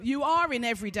You are in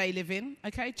everyday living,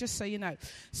 okay, just so you know.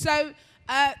 So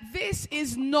this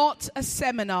is not a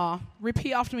seminar.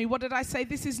 Repeat after me. What did I say?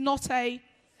 This is not a seminar.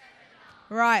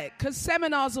 Right, because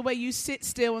seminars are where you sit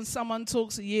still and someone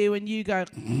talks at you and you go,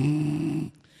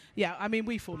 yeah, I mean,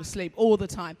 we fall asleep all the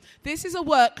time. This is a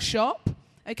workshop,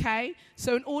 okay?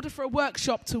 So in order for a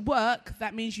workshop to work,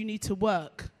 that means you need to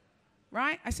work,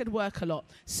 right? I said work a lot.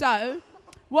 So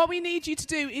what we need you to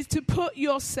do is to put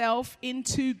yourself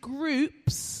into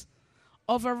groups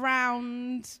of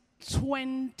around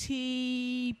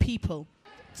 20 people.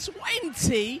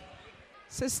 20?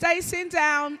 So stay sitting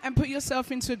down and put yourself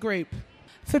into a group.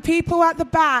 For people at the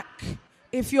back,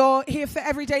 if you're here for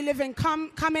everyday living,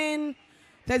 come in.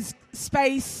 There's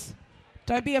space.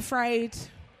 Don't be afraid.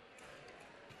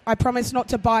 I promise not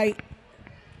to bite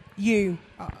you.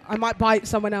 I might bite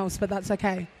someone else, but that's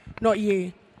okay. Not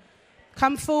you.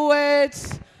 Come forward.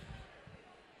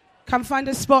 Come find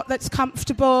a spot that's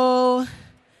comfortable.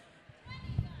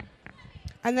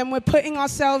 And then we're putting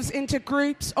ourselves into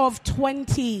groups of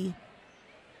 20.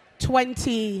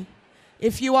 20.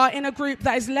 If you are in a group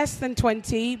that is less than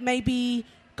 20, maybe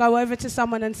go over to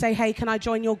someone and say, hey, can I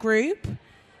join your group?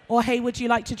 Or, hey, would you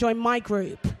like to join my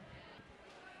group?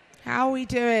 How are we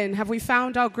doing? Have we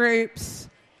found our groups?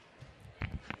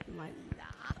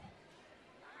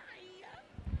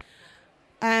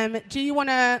 Do you want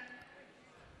to...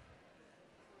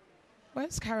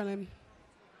 Where's Carolyn?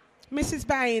 Mrs.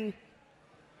 Bain.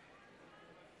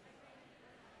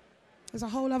 There's a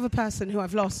whole other person who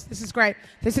I've lost. This is great.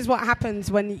 This is what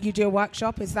happens when you do a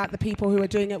workshop, is that the people who are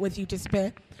doing it with you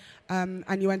disappear,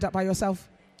 and you end up by yourself.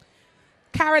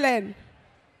 Carolyn,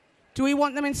 do we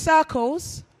want them in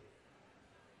circles?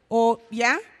 Or,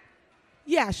 yeah?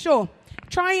 Yeah, sure.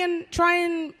 Try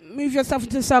and move yourself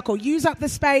into a circle. Use up the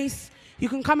space. You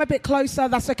can come a bit closer,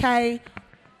 that's okay.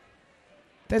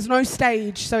 There's no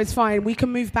stage, so it's fine. We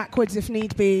can move backwards if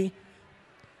need be.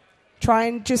 Try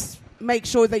and just make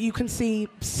sure that you can see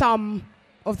some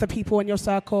of the people in your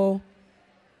circle.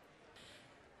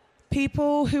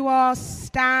 People who are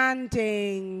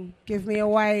standing, give me a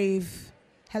wave.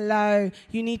 Hello,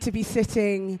 you need to be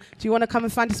sitting. Do you want to come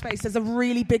and find a space? There's a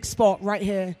really big spot right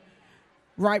here.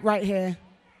 Right here.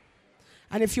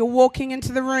 And if you're walking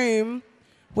into the room,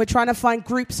 we're trying to find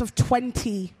groups of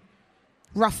 20,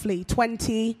 roughly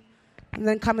 20, and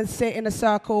then come and sit in a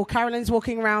circle. Carolyn's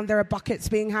walking around. There are buckets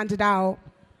being handed out.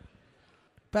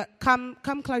 But come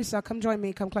closer. Come join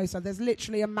me. Come closer. There's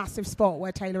literally a massive spot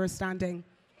where Taylor is standing.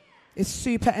 It's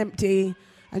super empty,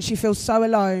 and she feels so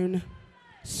alone.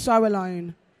 So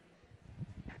alone.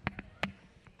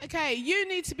 Okay, you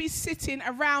need to be sitting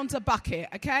around a bucket,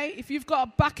 okay? If you've got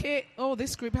a bucket... Oh,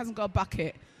 this group hasn't got a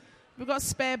bucket. We've got a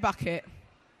spare bucket.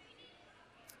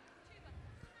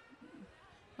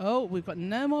 Oh, we've got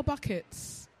no more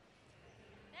buckets.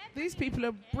 These people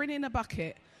are bringing a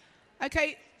bucket.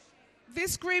 Okay,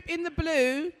 this group in the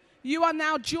blue, you are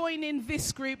now joining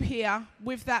this group here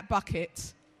with that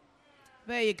bucket.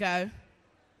 There you go.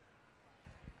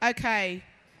 Okay.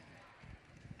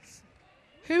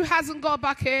 Who hasn't got a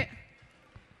bucket?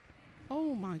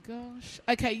 Oh, my gosh.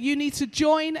 Okay, you need to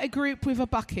join a group with a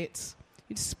bucket.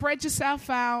 You spread yourself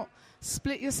out,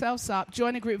 split yourselves up,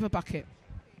 join a group with a bucket.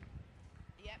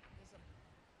 Yep, there's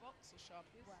a box of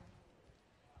Sharpies.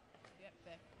 Yep,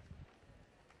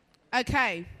 there.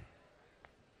 Okay.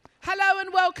 Hello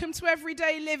and welcome to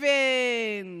Everyday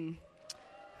Living.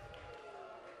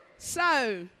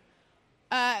 So,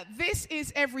 this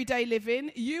is Everyday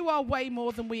Living. You are way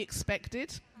more than we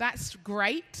expected. That's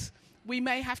great. We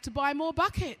may have to buy more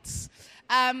buckets.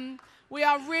 We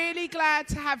are really glad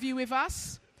to have you with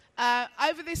us.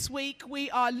 Over this week, we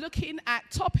are looking at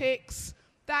topics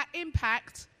that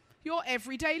impact your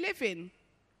everyday living.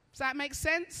 Does that make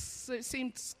sense? So it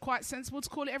seems quite sensible to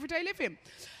call it Everyday Living.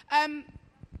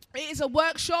 It is a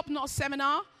workshop, not a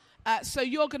seminar. So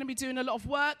you're going to be doing a lot of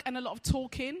work and a lot of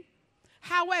talking.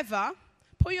 However,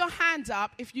 put your hand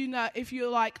up if you're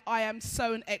like, I am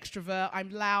so an extrovert,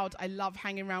 I'm loud, I love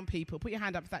hanging around people. Put your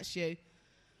hand up if that's you.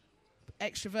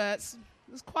 Extroverts.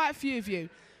 There's quite a few of you.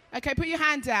 Okay, put your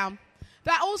hand down.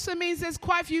 That also means there's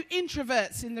quite a few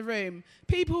introverts in the room.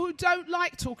 People who don't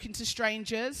like talking to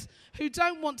strangers, who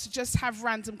don't want to just have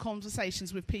random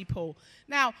conversations with people.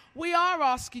 Now, we are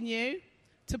asking you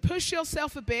to push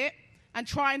yourself a bit and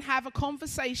try and have a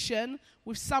conversation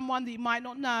with someone that you might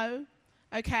not know,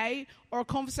 okay? Or a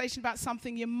conversation about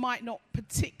something you might not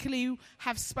particularly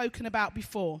have spoken about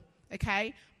before,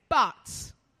 okay?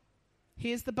 But,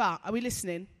 here's the but. Are we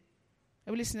listening?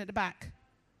 Are we listening at the back?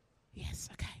 Yes,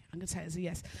 okay. I'm going to take it as a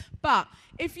yes. But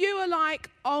if you are like,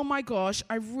 oh my gosh,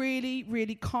 I really,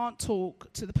 really can't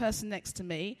talk to the person next to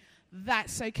me,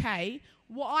 that's okay.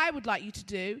 What I would like you to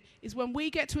do is when we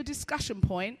get to a discussion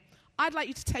point, I'd like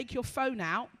you to take your phone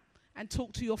out and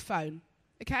talk to your phone.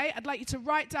 Okay? I'd like you to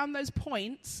write down those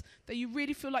points that you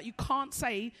really feel like you can't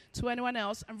say to anyone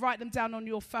else and write them down on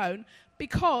your phone,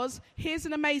 because here's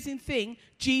an amazing thing.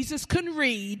 Jesus can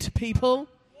read, people.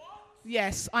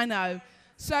 Yes, I know.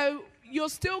 So you're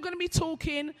still going to be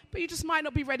talking, but you just might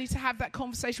not be ready to have that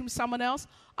conversation with someone else.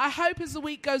 I hope as the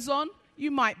week goes on,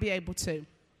 you might be able to.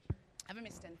 Have I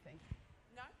missed anything?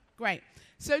 No? Great.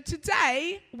 So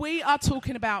today, we are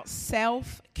talking about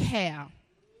self-care.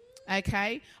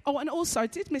 Okay? Oh, and also, I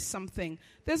did miss something.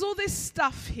 There's all this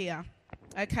stuff here.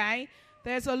 Okay?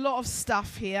 There's a lot of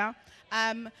stuff here.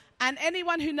 And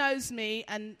anyone who knows me,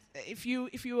 and if you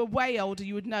were way older,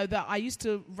 you would know that I used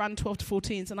to run 12 to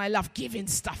 14s, and I love giving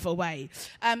stuff away.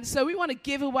 So we want to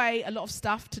give away a lot of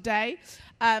stuff today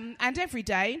and every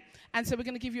day. And so we're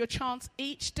going to give you a chance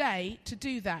each day to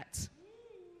do that.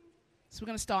 So we're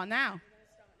going to start now.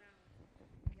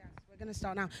 Yes, we're going to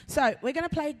start now. So we're going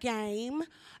to play a game.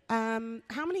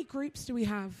 How many groups do we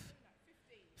have?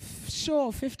 15.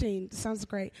 Sure, 15. Sounds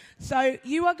great. So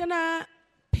you are going to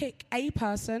pick a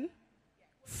person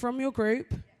from your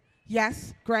group.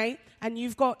 Yes, great. And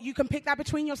you can pick that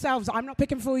between yourselves. I'm not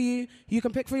picking for you. You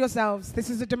can pick for yourselves. This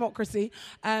is a democracy.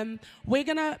 We're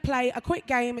going to play a quick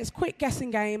game. It's a quick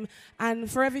guessing game. And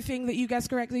for everything that you guess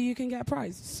correctly, you can get a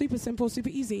prize. Super simple, super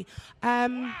easy.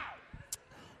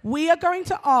 We are going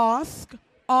to ask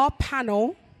our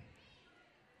panel.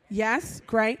 Yes,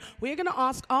 great. We're going to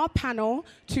ask our panel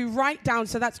to write down,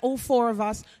 so that's all four of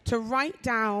us, to write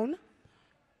down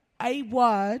a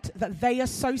word that they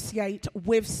associate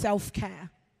with self-care.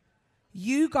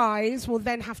 You guys will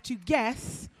then have to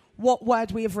guess what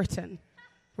word we have written,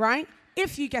 right?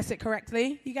 If you guess it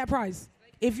correctly, you get a prize.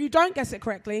 If you don't guess it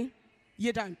correctly,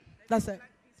 you don't. That's it.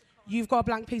 You've got a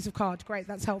blank piece of card. Great,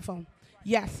 that's helpful.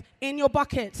 Yes, in your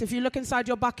buckets, if you look inside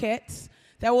your buckets,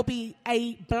 there will be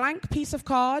a blank piece of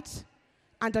card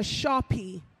and a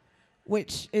Sharpie,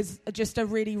 which is just a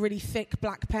really, really thick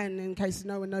black pen, in case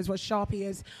no one knows what Sharpie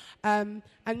is. And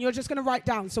you're just going to write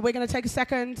down. So we're going to take a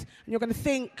second, and you're going to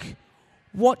think,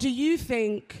 what do you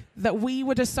think that we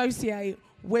would associate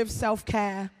with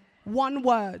self-care? One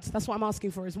word. That's what I'm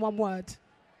asking for, is one word.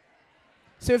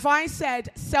 So if I said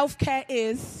self-care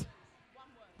is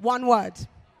one word,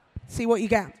 see what you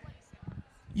get.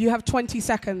 You have 20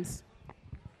 seconds.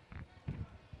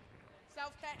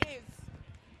 Self-care is.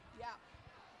 Yeah.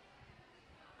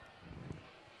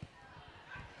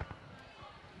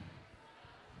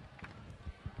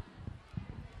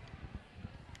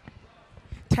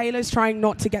 Taylor's trying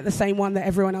not to get the same one that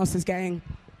everyone else is getting.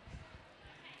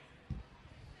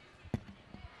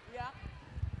 Yeah.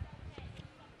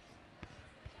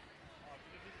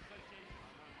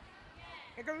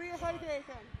 It can be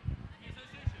association.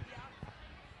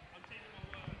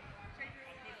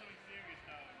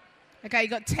 Okay, you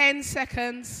got 10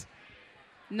 seconds.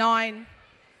 9,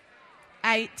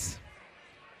 8.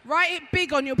 Write it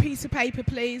big on your piece of paper,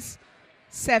 please.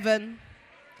 7,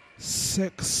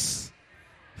 6,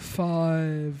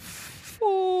 5,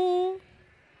 4,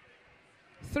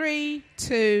 3,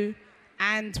 2,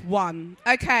 and 1.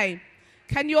 Okay.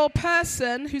 Can your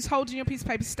person who's holding your piece of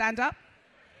paper stand up?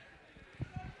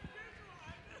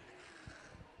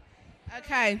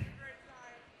 Okay.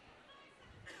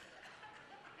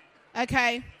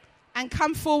 Okay. And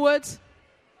come forward.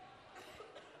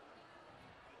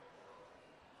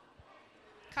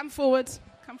 Come forward.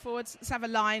 Come forward. Let's have a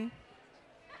line.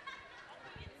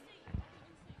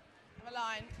 Have a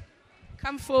line.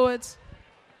 Come forward.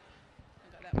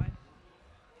 Go that way.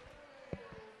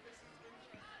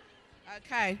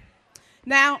 Okay.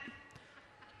 Now,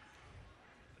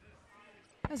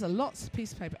 there's a lot of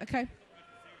piece of paper. Okay.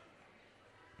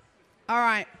 All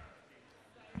right.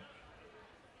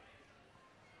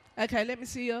 Okay, let me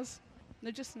see yours.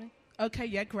 No, just me. Okay,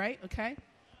 yeah, great. Okay.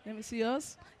 Let me see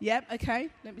yours. Yep, okay.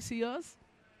 Let me see yours.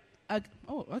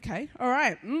 Oh, okay. All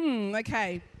right.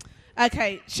 Okay.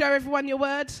 Okay, show everyone your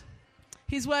word.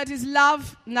 His word is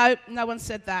love. No, no one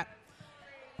said that.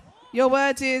 Your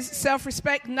word is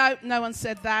self-respect. No, no one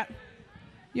said that.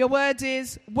 Your word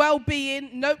is well-being.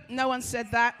 Nope, no one said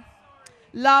that.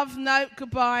 Love, no,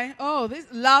 goodbye. Oh, this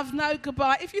love, no,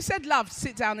 goodbye. If you said love,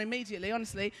 sit down immediately,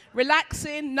 honestly.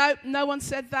 Relaxing, nope, no one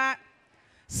said that.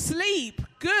 Sleep,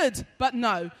 good, but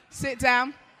no. Sit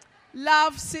down.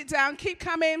 Love, sit down. Keep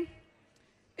coming.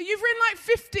 You've written like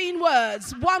 15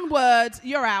 words. One word,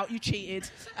 you're out. You cheated.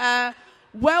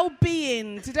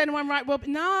 Well-being. Did anyone write well?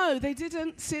 No, they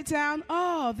didn't. Sit down.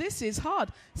 Oh, this is hard.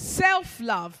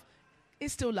 Self-love.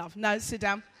 It's still love. No, sit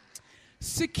down.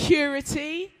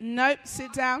 Security. Nope,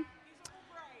 sit down.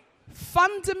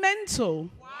 Fundamental.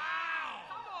 Wow.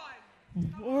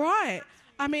 Come on. All right.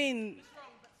 I mean,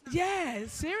 yeah,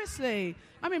 seriously.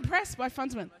 I'm impressed by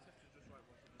fundamental.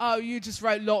 Oh, you just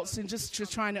wrote lots and just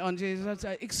trying it on.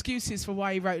 Excuses for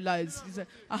why you wrote loads. You said,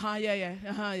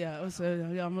 yeah. Also,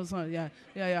 yeah, I'm also, yeah.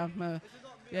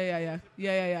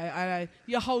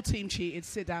 Your whole team cheated.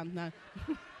 Sit down. No.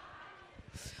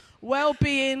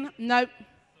 Well-being. Nope.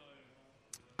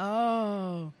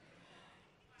 Oh.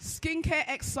 Skincare,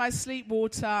 exercise, sleep,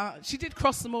 water. She did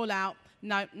cross them all out.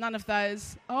 No, none of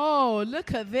those. Oh,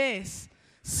 look at this.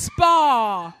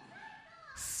 Spa,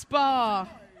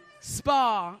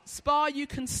 you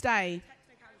can stay.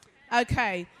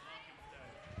 Okay.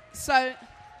 So,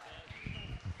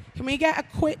 can we get a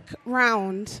quick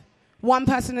round? One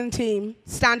person in the team,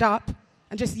 stand up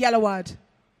and just yell a word.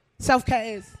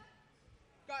 Self-care is.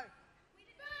 Go.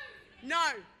 No.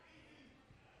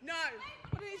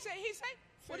 What did he say?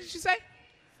 What did she say?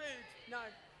 Food. No.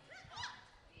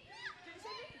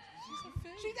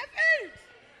 She said food.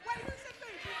 Wait, who said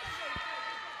food?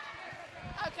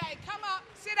 Okay, come up.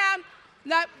 Sit down.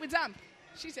 No, we're done.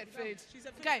 She said food.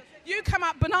 Okay, you come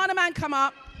up. Banana Man, come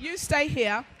up. You stay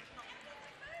here.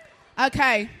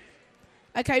 Okay,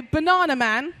 Banana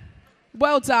Man,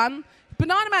 well done.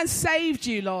 Banana Man saved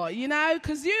you, lot, you know,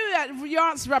 because your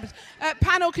answer's rubbish.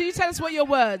 Panel, can you tell us what your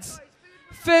words?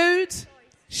 Food,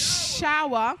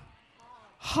 shower,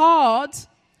 hard,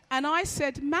 and I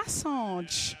said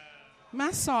massage.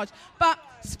 But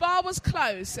spa was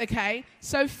close, okay?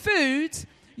 So food,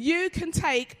 you can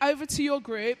take over to your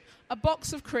group a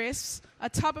box of crisps, a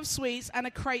tub of sweets, and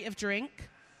a crate of drink.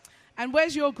 And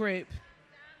where's your group?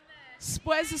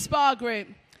 Where's the spa group?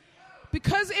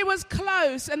 Because it was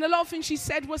close and a lot of things she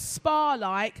said was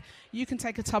spa-like, you can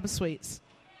take a tub of sweets.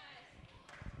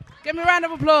 Give me a round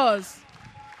of applause.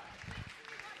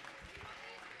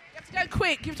 You have to go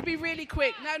quick. You have to be really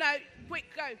quick. No, quick,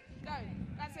 go.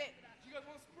 That's it. You guys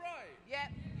want Sprite? Yeah,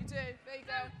 you do. There you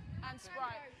go. And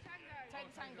Sprite.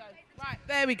 Take the tango. Right,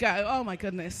 there we go. Oh, my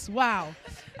goodness. Wow.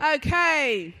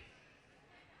 Okay.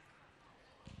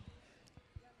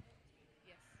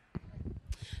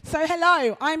 So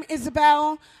hello, I'm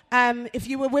Isabel. If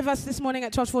you were with us this morning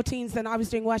at 12:14, then I was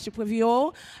doing worship with you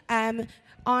all. I'm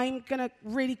going to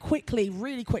really quickly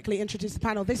introduce the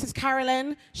panel. This is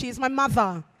Carolyn. She is my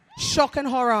mother. Shock and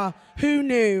horror. Who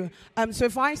knew? So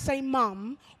if I say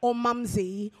mum or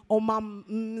mumsy or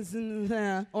mums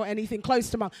or anything close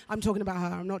to mum, I'm talking about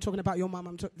her. I'm not talking about your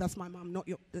mum. That's my mum, not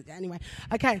your... Anyway.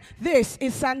 Okay, this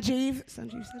is Sanjeev.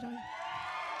 Sanjeev said hi.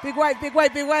 Big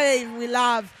wave. We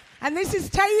love... And this is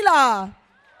Taylor.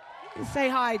 Say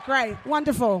hi. Great.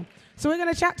 Wonderful. So we're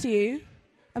going to chat to you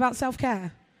about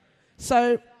self-care.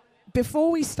 So before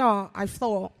we start, I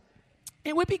thought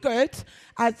it would be good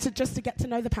to get to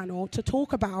know the panel, to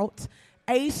talk about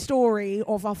a story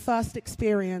of our first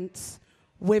experience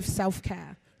with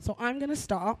self-care. So I'm going to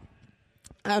start.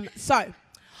 I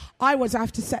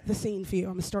have to set the scene for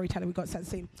you. I'm a storyteller. We've got to set the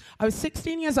scene. I was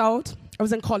 16 years old. I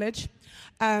was in college.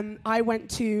 I went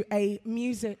to a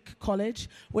music college,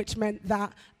 which meant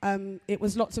that it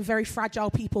was lots of very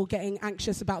fragile people getting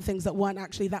anxious about things that weren't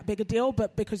actually that big a deal,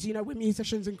 but because, you know, we're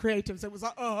musicians and creatives, it was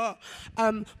like,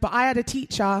 But I had a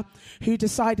teacher who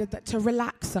decided that to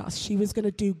relax us, she was going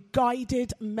to do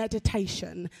guided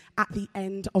meditation at the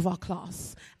end of our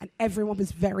class, and everyone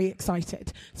was very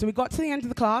excited. So we got to the end of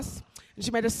the class, and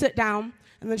she made us sit down,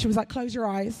 and then she was like, close your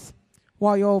eyes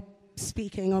while you're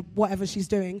speaking or whatever she's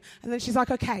doing. And then she's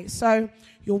like, okay, so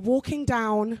you're walking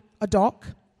down a dock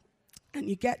and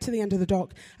you get to the end of the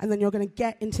dock and then you're going to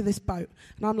get into this boat.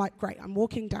 And I'm like, great, I'm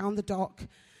walking down the dock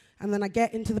and then I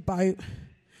get into the boat.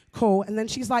 Cool. And then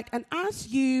she's like, and as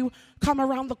you come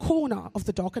around the corner of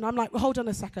the dock, and I'm like, well, hold on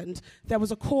a second. There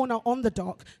was a corner on the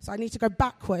dock, so I need to go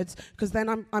backwards because then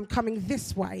I'm coming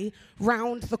this way,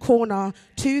 round the corner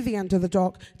to the end of the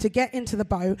dock to get into the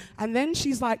boat. And then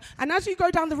she's like, and as you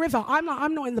go down the river, I'm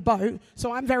not in the boat,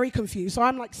 so I'm very confused. So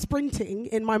I'm like sprinting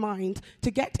in my mind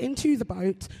to get into the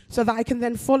boat so that I can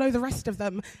then follow the rest of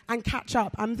them and catch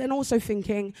up. I'm then also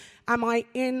thinking, am I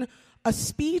in a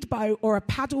speedboat or a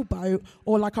paddle boat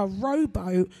or like a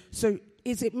rowboat? So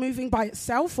is it moving by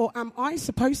itself, or am I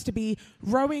supposed to be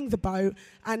rowing the boat?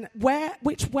 And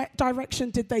which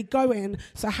direction did they go in?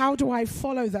 So how do I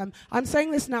follow them? I'm saying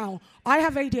this now. I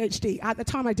have ADHD. At the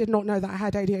time, I did not know that I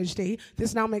had ADHD.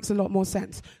 This now makes a lot more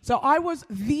sense. So I was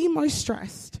the most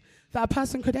stressed, that a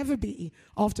person could ever be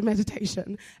after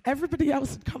meditation. Everybody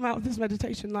else had come out of this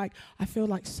meditation like, I feel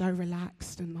like so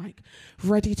relaxed and like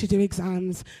ready to do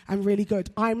exams and really good.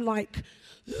 I'm like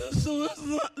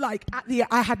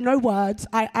I had no words.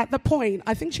 At the point,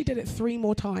 I think she did it 3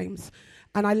 more times.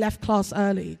 And I left class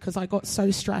early because I got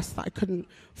so stressed that I couldn't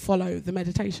follow the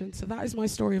meditation. So that is my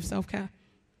story of self-care.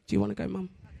 Do you want to go, Mum?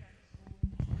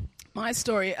 My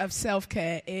story of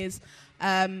self-care is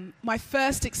my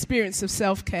first experience of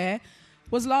self-care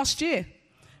was last year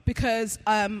because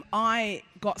I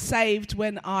got saved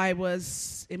when I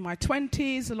was in my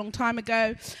 20s, a long time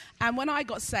ago. And when I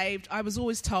got saved, I was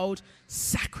always told,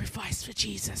 sacrifice for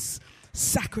Jesus.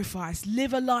 Sacrifice.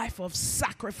 Live a life of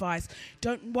sacrifice.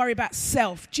 Don't worry about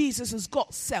self. Jesus has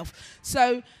got self.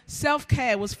 So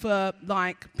self-care was for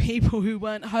like people who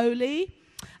weren't holy,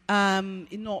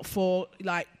 not for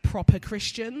like proper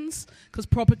Christians, because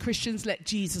proper Christians let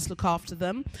Jesus look after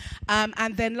them.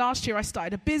 And then last year I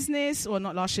started a business, or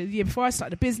not last year, the year before I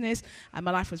started a business, and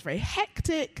my life was very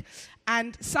hectic.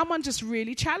 And someone just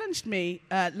really challenged me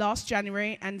last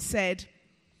January and said,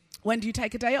 when do you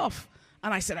take a day off?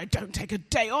 And I said, I don't take a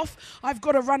day off. I've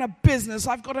got to run a business.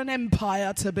 I've got an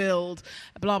empire to build,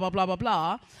 blah, blah, blah, blah,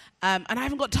 blah. And I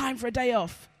haven't got time for a day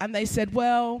off. And they said,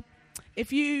 well,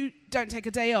 if you don't take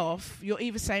a day off, you're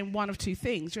either saying one of two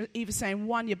things. You're either saying,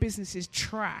 one, your business is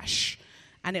trash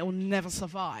and it will never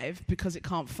survive because it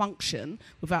can't function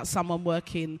without someone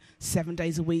working 7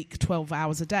 days a week, 12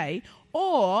 hours a day.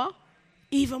 Or,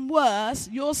 even worse,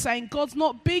 you're saying God's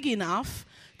not big enough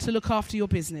to look after your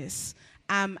business.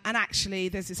 And actually,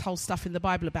 there's this whole stuff in the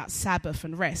Bible about Sabbath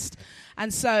and rest.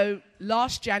 And so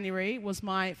last January was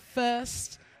my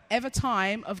first ever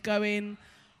time of going,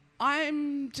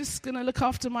 I'm just going to look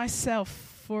after myself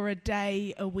for a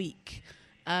day a week.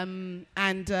 And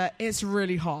it's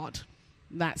really hard.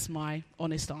 That's my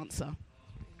honest answer.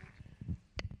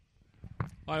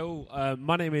 Hi all,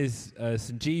 my name is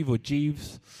Sanjeev, or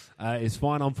Jeeves. It's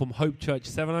fine, I'm from Hope Church,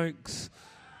 Sevenoaks.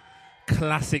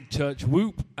 Classic church,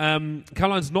 whoop.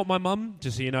 Caroline's not my mum,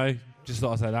 just so you know. Just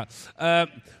thought I'd say that.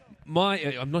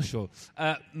 I'm not sure.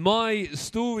 My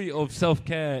story of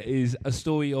self-care is a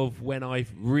story of when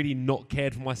I've really not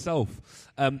cared for myself.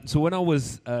 So when I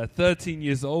was 13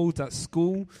 years old at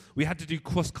school, we had to do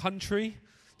cross-country. Do you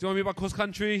know what I mean by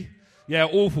cross-country? Yeah,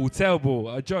 awful,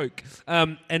 terrible, a joke.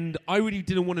 And I really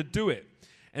didn't want to do it.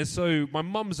 And so my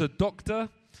mum's a doctor,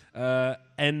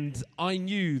 and I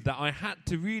knew that I had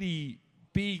to really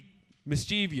be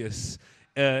mischievous.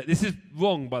 This is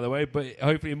wrong, by the way, but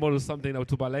hopefully it models something that we'll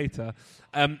talk about later,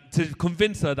 to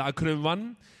convince her that I couldn't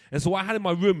run. And so what I had in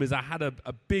my room is I had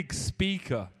a big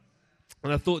speaker.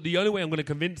 And I thought the only way I'm going to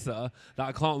convince her that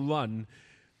I can't run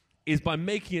is by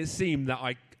making it seem that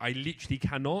I literally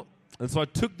cannot. And so I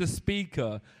took the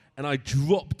speaker and I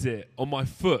dropped it on my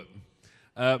foot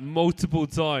multiple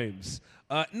times.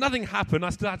 Nothing happened. I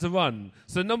still had to run.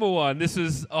 So number one, this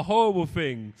was a horrible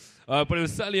thing. But it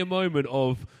was certainly a moment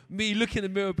of me looking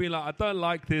in the mirror being like, I don't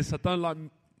like this. I don't like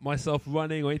myself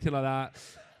running or anything like that.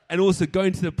 And also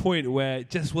going to the point where it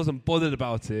just wasn't bothered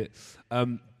about it.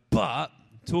 But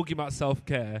talking about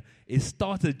self-care, it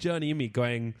started a journey in me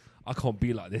going, I can't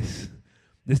be like this.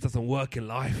 This doesn't work in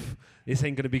life. This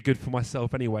ain't going to be good for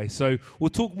myself anyway. So we'll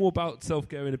talk more about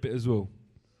self-care in a bit as well.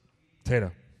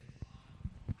 Taylor.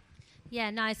 Yeah,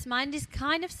 nice. Mine is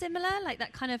kind of similar, like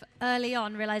that kind of early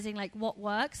on, realizing like what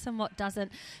works and what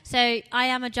doesn't. So I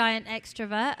am a giant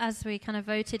extrovert, as we kind of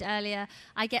voted earlier.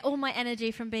 I get all my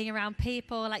energy from being around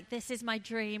people. Like, this is my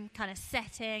dream kind of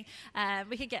setting.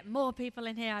 We could get more people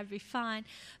in here, I'd be fine.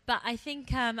 But I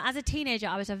think as a teenager,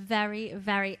 I was a very,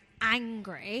 very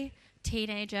angry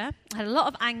teenager. I had a lot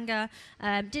of anger,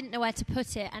 didn't know where to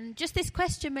put it. And just this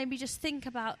question made me just think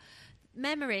about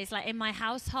memories, like in my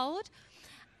household.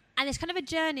 And it's kind of a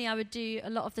journey I would do a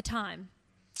lot of the time,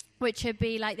 which would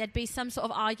be like there'd be some sort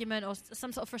of argument or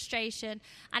some sort of frustration,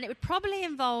 and it would probably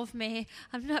involve me,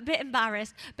 I'm a bit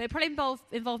embarrassed, but it probably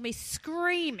involve me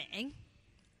screaming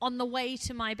on the way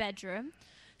to my bedroom,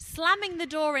 slamming the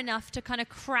door enough to kind of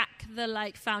crack the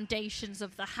like foundations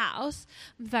of the house.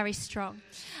 I'm very strong.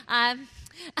 And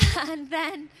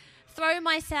then throw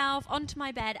myself onto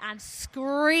my bed and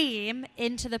scream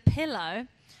into the pillow,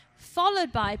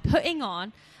 followed by putting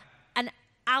on an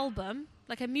album,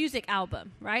 like a music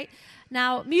album, right?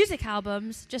 Now, music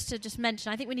albums, just to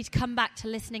mention, I think we need to come back to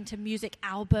listening to music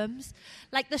albums.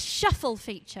 Like the shuffle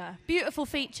feature, beautiful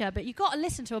feature, but you've got to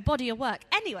listen to a body of work.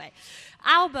 Anyway,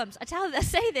 albums. I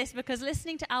say this because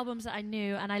listening to albums that I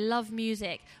knew, and I love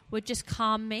music, would just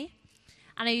calm me.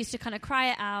 And I used to kind of cry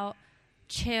it out,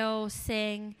 chill,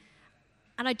 sing.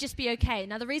 and I'd just be okay.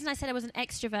 Now, the reason I said I was an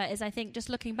extrovert is I think just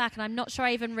looking back, and I'm not sure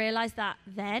I even realized that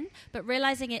then, but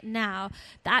realizing it now,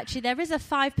 that actually there is a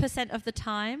 5% of the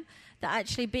time that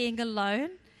actually being alone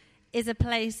is a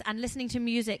place, and listening to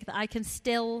music, that I can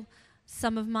still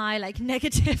some of my like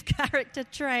negative character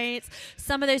traits,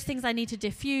 some of those things I need to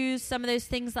diffuse, some of those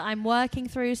things that I'm working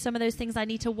through, some of those things I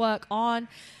need to work on.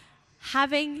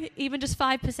 Having even just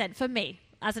 5% for me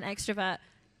as an extrovert,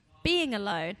 being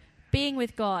alone, being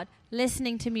with God,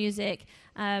 listening to music,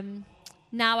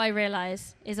 now I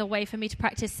realize is a way for me to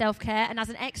practice self-care. And as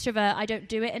an extrovert, I don't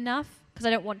do it enough because I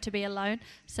don't want to be alone.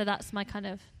 So that's my kind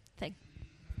of thing.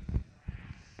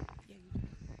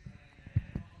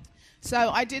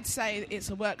 So I did say it's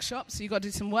a workshop, so you've got to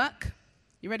do some work.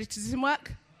 You ready to do some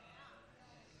work?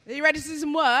 Are you ready to do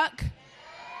some work?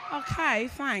 Okay,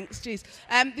 thanks. Jeez.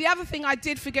 The other thing I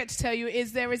did forget to tell you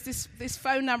is there is this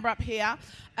phone number up here.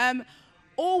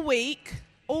 All week,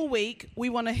 we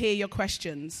want to hear your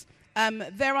questions.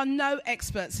 There are no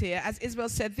experts here. As Isabel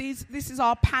said, this is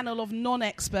our panel of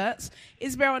non-experts.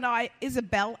 Isabel and I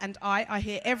are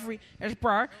here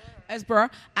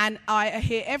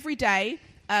every day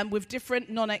with different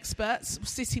non-experts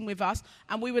sitting with us,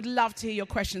 and we would love to hear your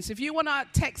questions. So if you want to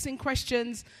text in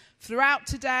questions throughout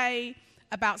today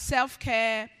about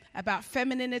self-care, about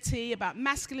femininity, about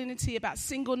masculinity, about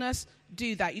singleness,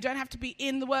 do that. You don't have to be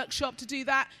in the workshop to do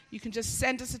that. You can just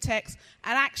send us a text.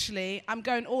 And actually, I'm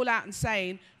going all out and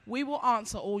saying, we will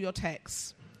answer all your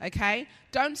texts, okay?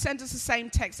 Don't send us the same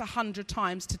text 100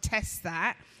 times to test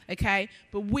that, okay?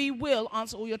 But we will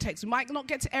answer all your texts. We might not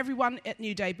get to everyone at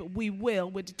Newday, but we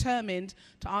will. We're determined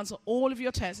to answer all of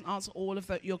your texts and answer all of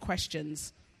your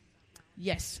questions.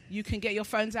 Yes, you can get your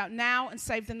phones out now and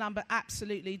save the number.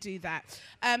 Absolutely do that.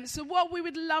 So what we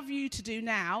would love you to do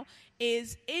now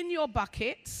is in your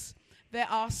buckets, there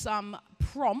are some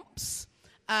prompts.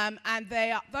 And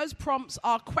those prompts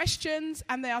are questions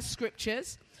and they are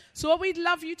scriptures. So what we'd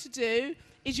love you to do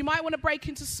is you might want to break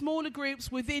into smaller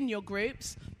groups within your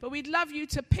groups. But we'd love you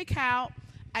to pick out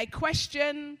a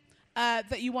question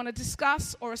that you want to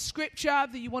discuss or a scripture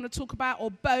that you want to talk about,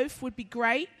 or both would be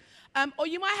great. Or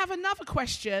you might have another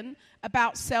question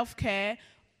about self-care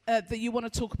that you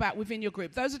want to talk about within your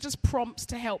group. Those are just prompts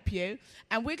to help you.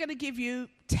 And we're going to give you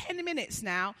 10 minutes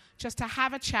now just to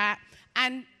have a chat.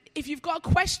 And if you've got a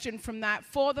question from that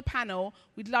for the panel,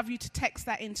 we'd love you to text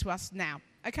that into us now.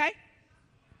 Okay?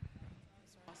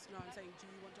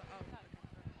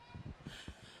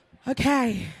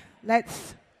 Okay,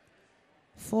 let's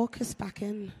focus back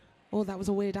in. Oh, that was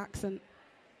a weird accent.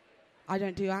 I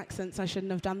don't do accents. I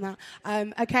shouldn't have done that.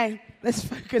 Okay, let's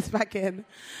focus back in.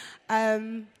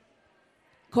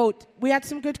 Cool. We had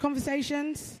some good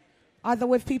conversations, either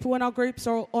with people in our groups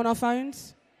or on our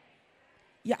phones.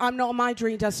 Yeah, I'm not a mind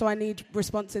reader, so I need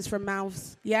responses from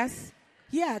mouths. Yes?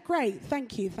 Yeah, great.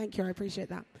 Thank you. I appreciate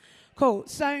that. Cool.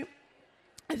 So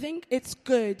I think it's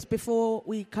good, before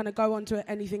we kind of go on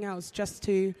to anything else, just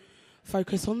to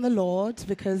focus on the Lord,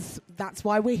 because that's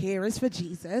why we're here, is for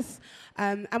Jesus.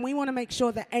 And we want to make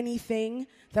sure that anything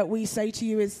that we say to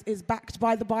you is backed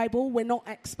by the Bible. We're not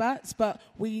experts, but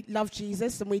we love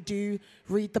Jesus, and we do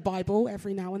read the Bible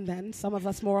every now and then, some of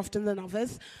us more often than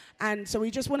others. And so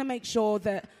we just want to make sure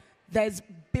that there's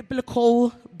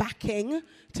biblical backing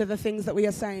to the things that we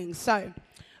are saying. So,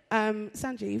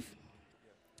 Sanjeev,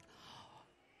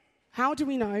 how do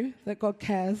we know that God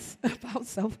cares about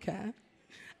self-care?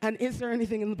 And is there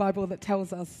anything in the Bible that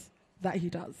tells us that he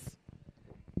does?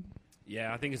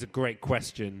 Yeah, I think it's a great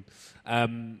question.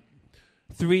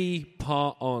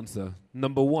 3-part answer.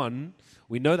 Number one,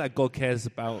 we know that God cares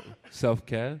about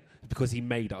self-care because he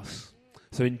made us.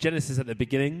 So in Genesis at the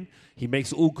beginning, he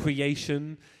makes all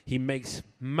creation, he makes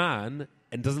man,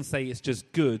 and doesn't say it's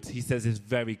just good, he says it's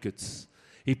very good.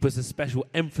 He puts a special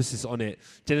emphasis on it.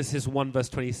 Genesis 1 verse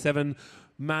 27,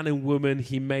 man and woman,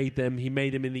 he made them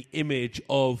in the image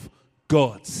of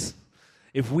God.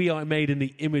 If we are made in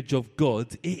the image of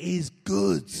God, it is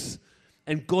good.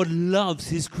 And God loves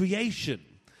his creation,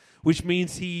 which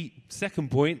means he, second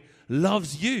point,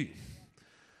 loves you.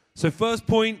 So first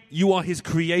point, you are his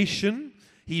creation.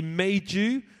 He made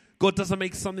you. God doesn't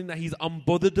make something that he's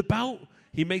unbothered about.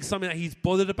 He makes something that he's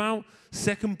bothered about.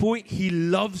 Second point, he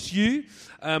loves you.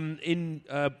 In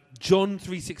John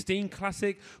 3:16,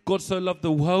 classic, God so loved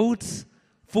the world,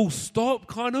 full stop,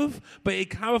 kind of. But it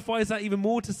clarifies that even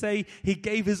more to say he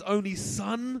gave his only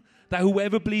son, that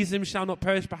whoever believes him shall not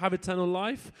perish but have eternal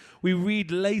life. We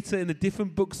read later in the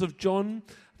different books of John,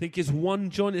 I think it's 1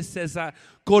 John, it says that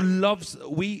God loves,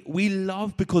 we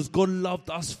love because God loved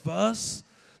us first.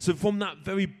 So from that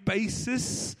very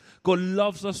basis, God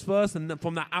loves us first, and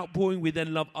from that outpouring, we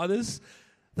then love others.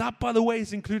 That, by the way,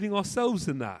 is including ourselves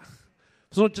in that.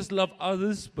 It's not just love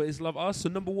others, but it's love us. So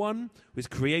number 1 is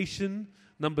creation.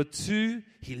 Number 2,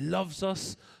 he loves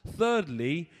us.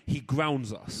 Thirdly, he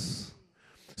grounds us.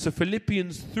 So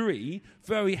Philippians 3,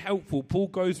 very helpful. Paul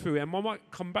goes through, and I might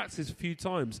come back to this a few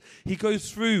times. He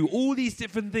goes through all these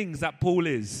different things that Paul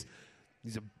is.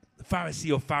 He's a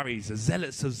Pharisee of Pharisees, a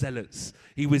zealot of zealots.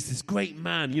 He was this great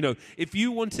man. You know, if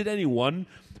you wanted anyone,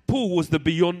 Paul was the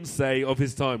Beyonce of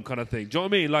his time kind of thing. Do you know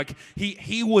what I mean? Like,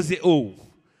 he was it all.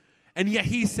 And yet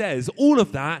he says, all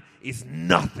of that is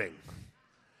nothing.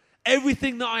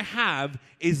 Everything that I have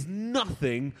is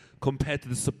nothing compared to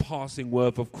the surpassing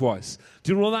worth of Christ.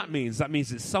 Do you know what that means? That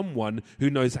means it's someone who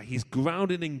knows that he's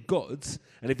grounded in God.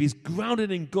 And if he's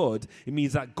grounded in God, it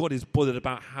means that God is bothered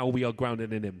about how we are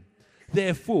grounded in him.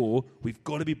 Therefore, we've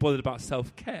got to be bothered about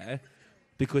self-care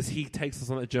because he takes us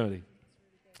on a journey.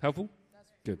 Helpful?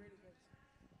 Good.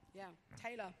 Yeah.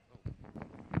 Taylor.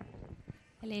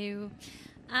 Hello.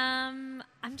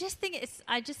 I'm just thinking,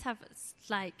 I just have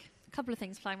like a couple of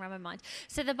things flying around my mind.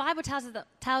 So the Bible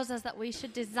tells us that we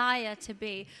should desire to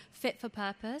be fit for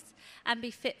purpose and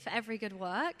be fit for every good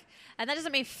work. And that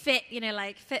doesn't mean fit,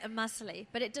 like fit and muscly,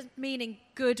 but it does mean in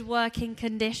good working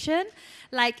condition.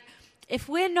 Like, if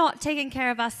we're not taking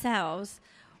care of ourselves,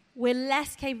 we're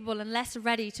less capable and less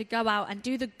ready to go out and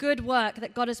do the good work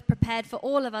that God has prepared for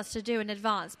all of us to do in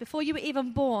advance. Before you were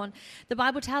even born, the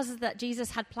Bible tells us that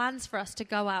Jesus had plans for us to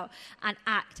go out and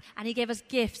act, and he gave us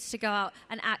gifts to go out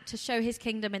and act to show his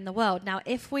kingdom in the world. Now,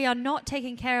 if we are not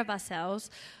taking care of ourselves,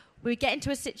 we get into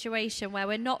a situation where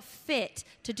we're not fit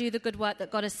to do the good work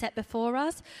that God has set before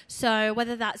us. So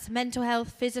whether that's mental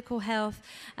health, physical health,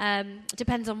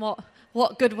 depends on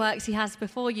what good works he has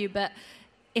before you, but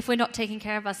if we're not taking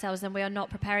care of ourselves, then we are not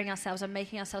preparing ourselves and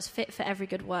making ourselves fit for every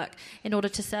good work in order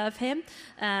to serve him.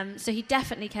 So he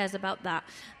definitely cares about that.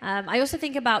 I also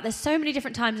think about there's so many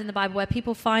different times in the Bible where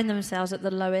people find themselves at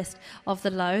the lowest of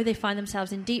the low. They find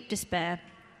themselves in deep despair.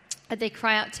 And they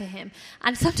cry out to him.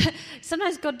 And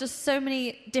sometimes God does so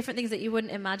many different things that you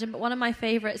wouldn't imagine. But one of my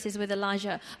favorites is with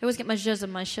Elijah. I always get my zhuz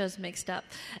and my shuz mixed up.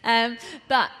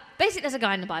 But basically, there's a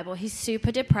guy in the Bible. He's super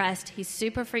depressed. He's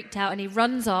super freaked out. And he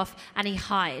runs off and he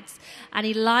hides. And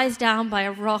he lies down by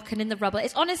a rock and in the rubble.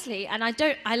 It's honestly, and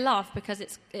I laugh because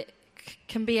it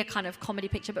can be a kind of comedy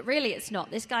picture. But really, it's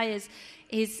not. This guy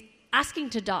is asking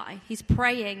to die. He's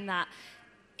praying that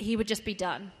he would just be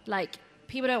done. Like,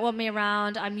 people don't want me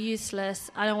around, I'm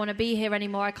useless, I don't want to be here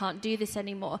anymore, I can't do this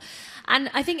anymore. And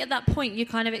I think at that point you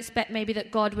kind of expect maybe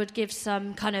that God would give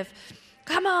some kind of,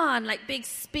 come on, like big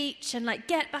speech and like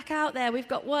get back out there, we've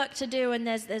got work to do and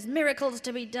there's miracles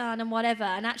to be done and whatever.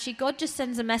 And actually God just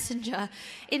sends a messenger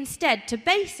instead to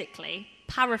basically,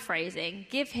 paraphrasing,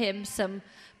 give him some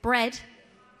bread,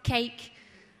 cake,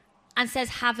 and says,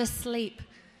 have a sleep.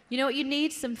 You know what you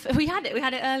need? We had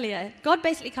it earlier. God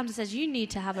basically comes and says, you need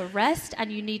to have a rest and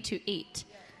you need to eat.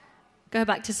 Go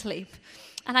back to sleep.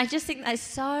 And I just think that is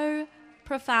so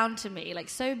profound to me, like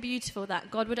so beautiful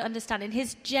that God would understand in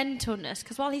his gentleness,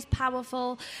 because while he's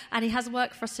powerful and he has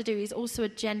work for us to do, he's also a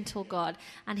gentle God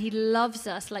and he loves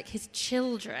us like his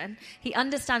children. He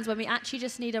understands when we actually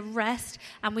just need a rest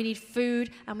and we need food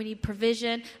and we need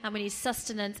provision and we need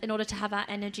sustenance in order to have our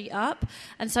energy up.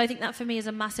 And so I think that for me is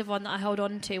a massive one that I hold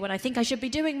on to when I think I should be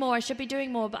doing more,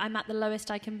 but I'm at the lowest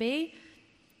I can be.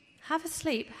 Have a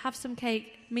sleep, have some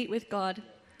cake, meet with God,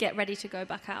 get ready to go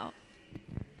back out.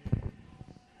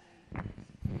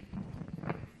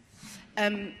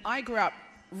 I grew up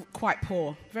quite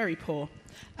poor, very poor.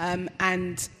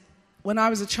 And when I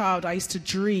was a child, I used to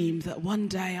dream that one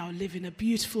day I'll live in a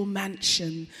beautiful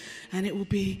mansion and it will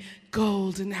be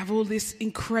gold and have all these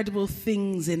incredible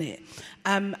things in it.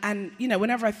 And, you know,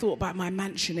 whenever I thought about my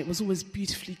mansion, it was always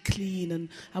beautifully clean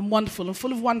and wonderful and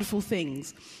full of wonderful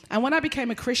things. And when I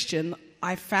became a Christian,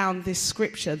 I found this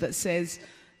scripture that says,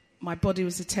 my body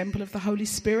was a temple of the Holy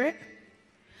Spirit.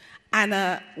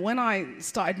 And when I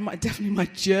started my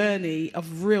journey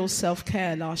of real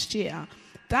self-care last year,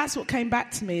 that's what came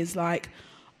back to me is like,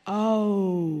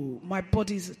 oh, my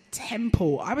body's a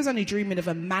temple. I was only dreaming of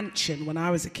a mansion when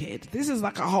I was a kid. This is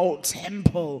like a whole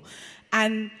temple.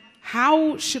 And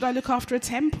how should I look after a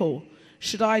temple?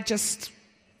 Should I just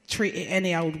treat it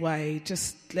any old way?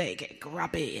 Just let it get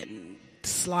grubby and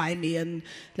slimy and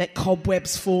let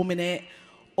cobwebs form in it?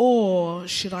 Or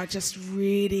should I just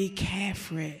really care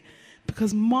for it?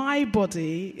 Because my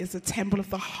body is a temple of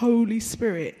the Holy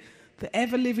Spirit. The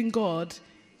ever-living God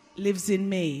lives in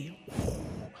me.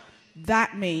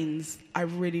 That means I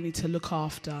really need to look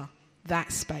after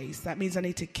that space. That means I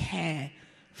need to care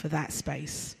for that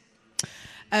space.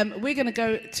 We're going to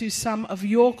go to some of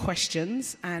your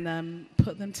questions and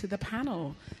put them to the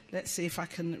panel. Let's see if I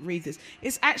can read this.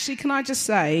 It's actually, can I just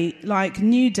say, like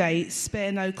Newday,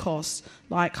 spare no cost,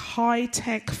 like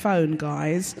high-tech phone,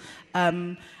 guys.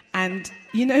 And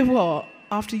you know what?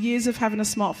 After years of having a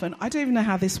smartphone, I don't even know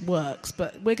how this works,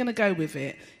 but we're going to go with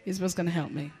it. Isabel's going to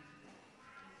help me.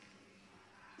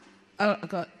 Oh,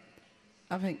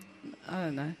 I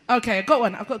don't know. Okay, I've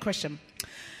got a question.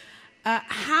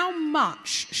 How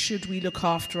much should we look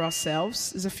after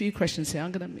ourselves? There's a few questions here.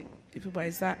 I'm going to give away.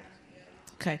 Is that?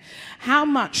 Okay. How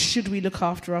much should we look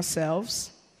after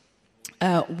ourselves?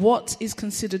 What is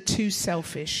considered too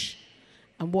selfish?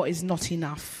 And what is not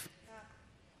enough?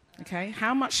 Okay.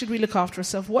 How much should we look after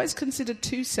ourselves? What is considered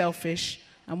too selfish?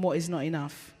 And what is not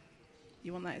enough?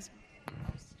 You want that?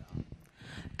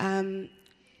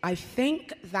 I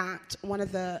think that one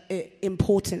of the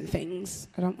important things,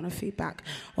 I don't want to feedback,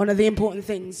 one of the important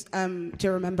things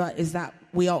to remember is that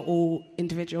we are all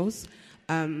individuals.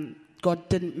 God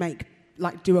didn't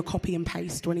do a copy and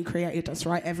paste when he created us,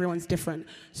 right? Everyone's different.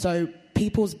 So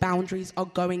people's boundaries are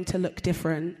going to look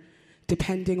different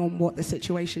depending on what the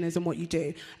situation is and what you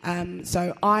do.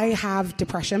 So I have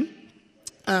depression.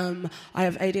 I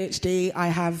have ADHD. I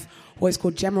have what is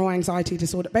called general anxiety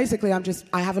disorder. Basically,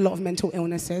 I have a lot of mental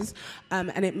illnesses,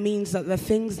 and it means that the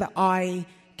things that I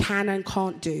can and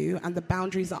can't do, and the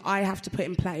boundaries that I have to put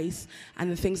in place,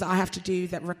 and the things that I have to do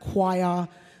that require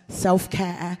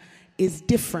self-care is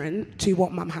different to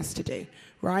what Mum has to do,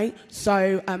 right?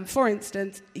 So, for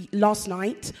instance, last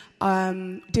night,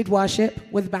 did worship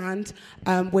with the band.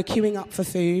 We're queuing up for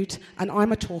food, and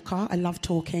I'm a talker. I love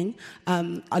talking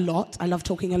a lot. I love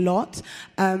talking a lot.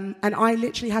 And I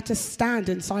literally had to stand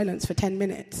in silence for 10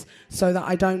 minutes so that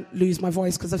I don't lose my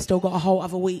voice, because I've still got a whole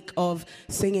other week of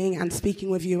singing and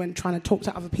speaking with you and trying to talk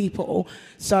to other people.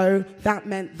 So that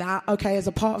meant that, okay, as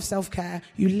a part of self-care,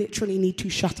 you literally need to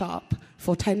shut up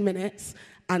for 10 minutes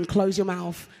and close your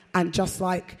mouth and just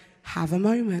have a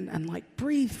moment and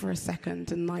breathe for a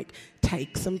second and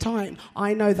take some time.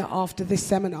 I know that after this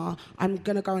seminar, I'm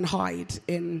going to go and hide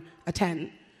in a tent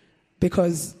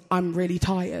because I'm really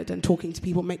tired, and talking to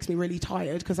people makes me really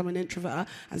tired because I'm an introvert.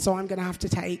 And so I'm going to have to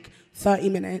take 30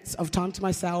 minutes of time to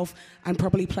myself and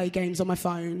probably play games on my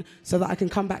phone so that I can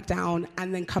come back down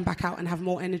and then come back out and have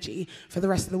more energy for the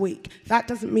rest of the week. That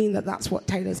doesn't mean that that's what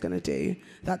Taylor's going to do.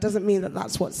 That doesn't mean that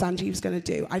that's what Sanjeev's going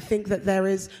to do. I think that there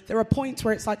are points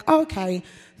where it's okay,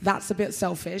 that's a bit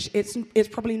selfish. It's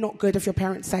probably not good if your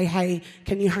parents say, hey,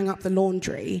 can you hang up the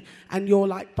laundry? And you're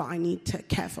but I need to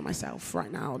care for myself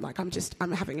right now.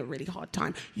 I'm having a really hard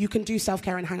time. You can do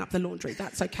self-care and hang up the laundry.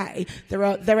 That's okay. There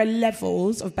are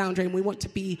levels of boundary, and we want to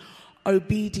be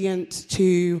obedient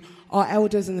to our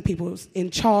elders and the people in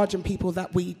charge and people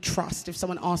that we trust. If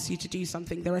someone asks you to do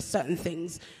something, there are certain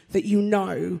things that you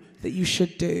know that you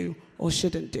should do or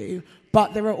shouldn't do.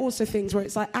 But there are also things where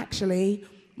it's actually,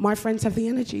 my friends have the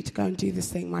energy to go and do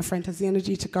this thing. My friend has the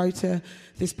energy to go to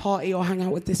this party or hang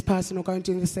out with this person or go and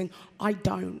do this thing. I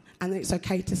don't. And it's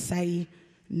okay to say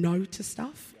no to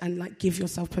stuff and give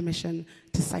yourself permission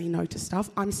to say no to stuff.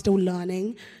 I'm still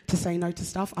learning to say no to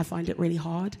stuff. I find it really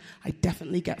hard. I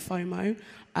definitely get FOMO.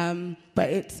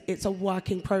 But it's a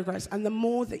work in progress. And the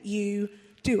more that you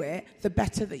do it, the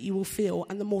better that you will feel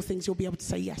and the more things you'll be able to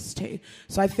say yes to.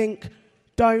 So I think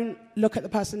don't look at the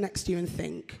person next to you and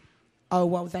think, oh,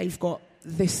 well, they've got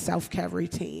this self-care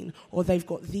routine, or they've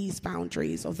got these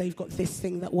boundaries, or they've got this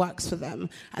thing that works for them,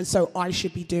 and so I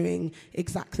should be doing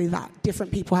exactly that.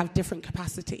 Different people have different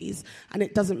capacities, and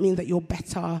it doesn't mean that you're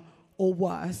better or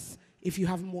worse if you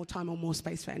have more time or more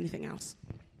space for anything else.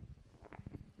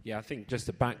 Yeah, I think just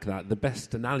to back that, the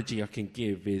best analogy I can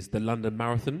give is the London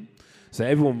Marathon. So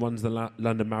everyone runs the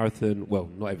London Marathon. Well,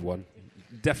 not everyone.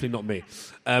 Definitely not me.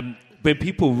 When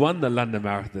people run the London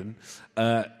Marathon,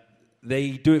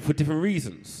 they do it for different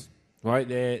reasons, right?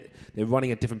 They're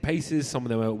running at different paces. Some of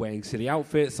them are wearing silly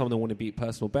outfits. Some of them want to beat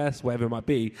personal best, whatever it might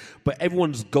be. But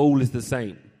everyone's goal is the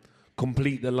same: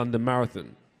 complete the London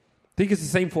Marathon. I think it's the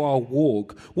same for our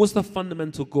walk. What's the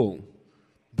fundamental goal?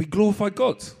 We glorify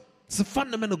God. It's the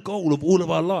fundamental goal of all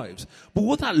of our lives. But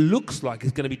what that looks like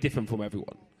is going to be different from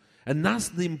everyone. And that's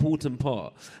the important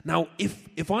part. Now,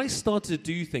 if I started to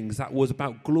do things that was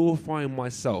about glorifying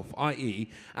myself, i.e.,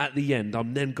 at the end,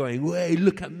 I'm then going, hey,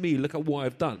 look at me, look at what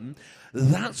I've done,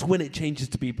 that's when it changes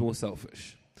to be more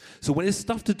selfish. So when it's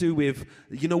stuff to do with,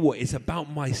 you know what, it's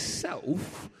about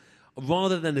myself,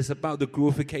 rather than it's about the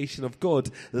glorification of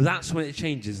God, that's when it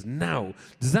changes. Now,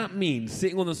 does that mean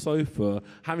sitting on the sofa,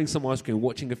 having some ice cream,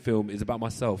 watching a film is about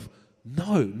myself?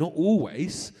 No, not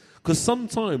always. Because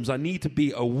sometimes I need to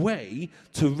be away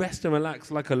to rest and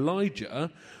relax like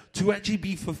Elijah to actually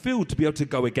be fulfilled, to be able to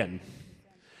go again.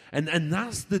 And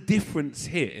that's the difference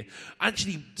here.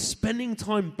 Actually spending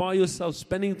time by yourself,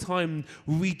 spending time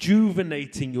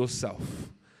rejuvenating yourself.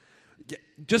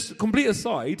 Just complete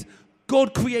aside,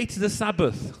 God created a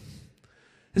Sabbath.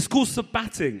 It's called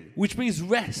sabbating, which means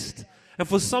rest. And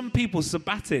for some people,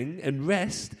 sabbating and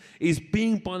rest is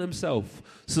being by themselves.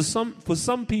 So for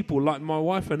some people, like my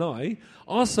wife and I,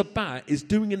 our sabbat is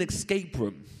doing an escape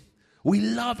room. We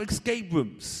love escape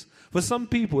rooms. For some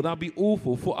people, that'd be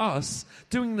awful. For us,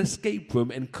 doing an escape room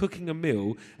and cooking a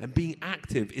meal and being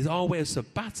active is our way of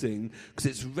sabbating because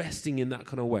it's resting in that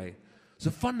kind of way.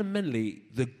 So fundamentally,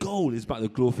 the goal is about the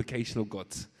glorification of God.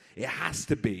 It has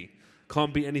to be.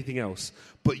 Can't be anything else.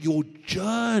 But your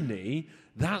journey,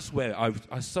 that's where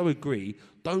I so agree.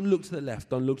 Don't look to the left.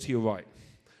 Don't look to your right.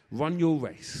 Run your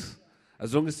race.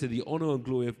 As long as to the honor and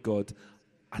glory of God,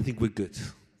 I think we're good.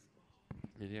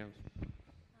 Anything else?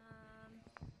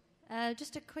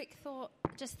 Just a quick thought,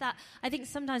 just that I think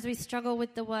sometimes we struggle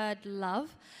with the word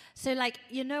love. So like,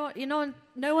 no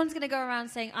one's going to go around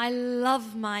saying, I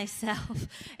love myself.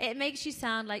 It makes you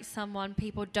sound like someone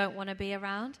people don't want to be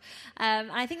around.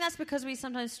 I think that's because we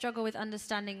sometimes struggle with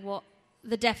understanding what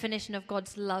the definition of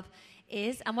God's love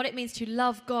is and what it means to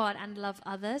love God and love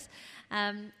others.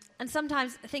 And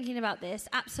sometimes thinking about this,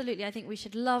 absolutely, I think we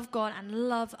should love God and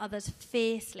love others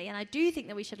fiercely. And I do think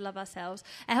that we should love ourselves.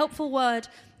 A helpful word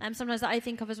sometimes that I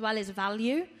think of as well is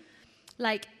value.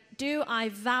 Like, do I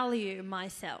value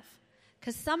myself?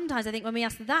 Because sometimes I think when we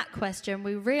ask that question,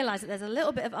 we realize that there's a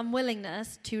little bit of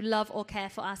unwillingness to love or care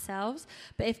for ourselves.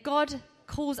 But if God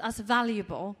calls us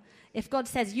valuable, if God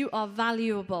says, you are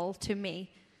valuable to me,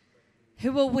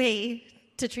 who are we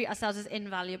to treat ourselves as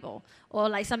invaluable or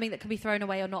like something that can be thrown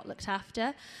away or not looked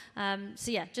after? So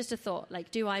yeah, just a thought,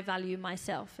 like, do I value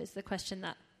myself is the question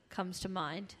that comes to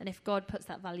mind. And if God puts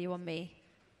that value on me,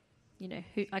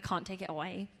 I can't take it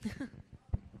away.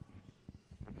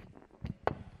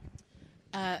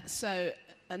 So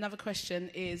another question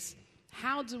is,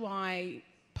 how do I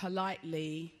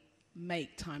politely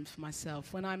make time for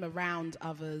myself? When I'm around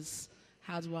others,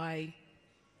 how do I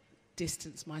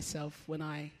distance myself when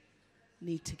I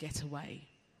need to get away?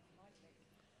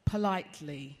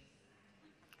 Politely.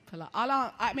 I'll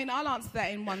answer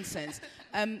that in one sense.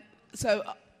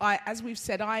 As we've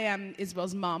said, I am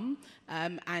Isabel's mum,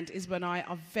 and Isabel and I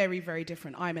are very, very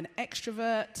different. I'm an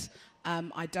extrovert.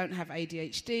 I don't have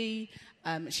ADHD.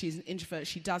 She's an introvert.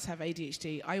 She does have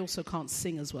ADHD. I also can't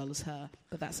sing as well as her,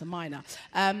 but that's a minor.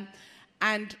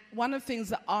 And one of the things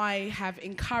that I have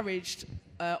encouraged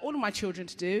all of my children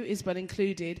to do, Isabel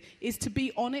included, is to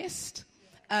be honest.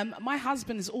 My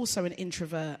husband is also an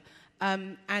introvert.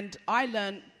 And I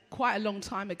learned quite a long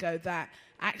time ago that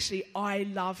actually I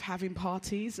love having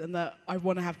parties and that I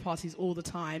want to have parties all the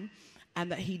time, and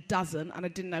that he doesn't, and I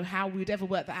didn't know how we'd ever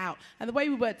work that out. And the way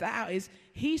we worked that out is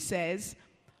he says,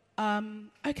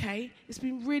 okay, it's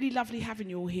been really lovely having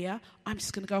you all here. I'm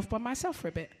just going to go off by myself for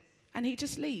a bit. And he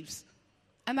just leaves.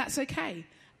 And that's okay.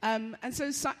 And so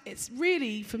it's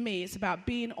really, for me, it's about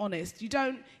being honest.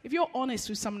 If you're honest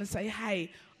with someone and say,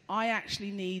 hey, I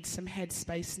actually need some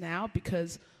headspace now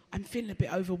because I'm feeling a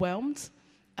bit overwhelmed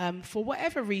for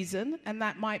whatever reason, and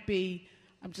that might be,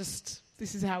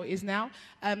 this is how it is now.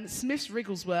 Smith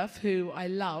Wigglesworth, who I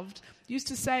loved, used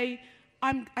to say,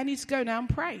 I need to go now and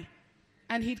pray.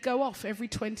 And he'd go off every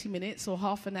 20 minutes or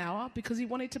half an hour because he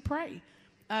wanted to pray.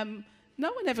 No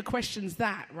one ever questions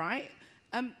that, right?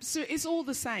 So it's all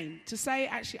the same. To say,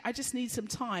 actually, I just need some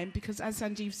time because, as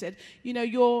Sanjeev said,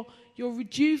 you're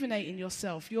rejuvenating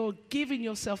yourself. You're giving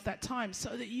yourself that time so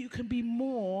that you can be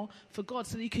more for God,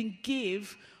 so that you can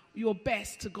give your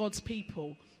best to God's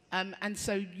people. And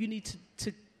so you need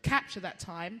to capture that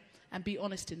time and be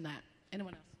honest in that.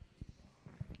 Anyone else?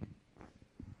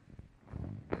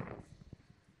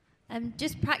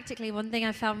 Just practically, one thing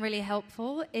I found really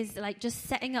helpful is like just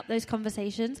setting up those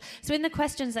conversations. So in the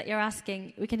questions that you're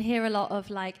asking, we can hear a lot of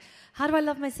like, how do I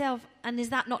love myself? And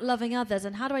is that not loving others?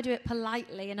 And how do I do it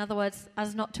politely? In other words,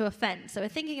 as not to offend. So we're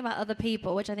thinking about other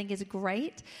people, which I think is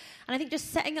great. And I think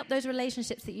just setting up those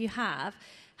relationships that you have,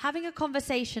 having a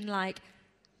conversation like,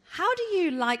 how do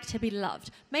you like to be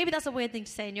loved? Maybe that's a weird thing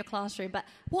to say in your classroom, but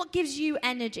what gives you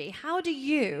energy? How do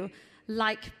you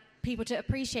like people to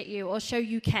appreciate you or show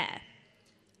you care?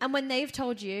 And when they've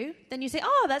told you, then you say,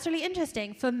 oh, that's really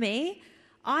interesting. For me,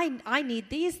 I need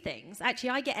these things. Actually,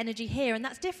 I get energy here, and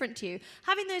that's different to you.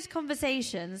 Having those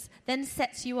conversations then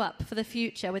sets you up for the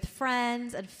future with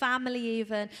friends and family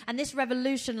even. And this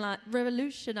revolutionized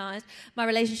my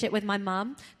relationship with my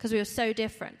mum because we were so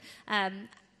different.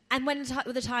 And when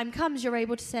the time comes, you're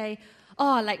able to say,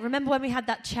 oh, like, remember when we had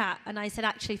that chat? And I said,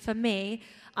 actually, for me,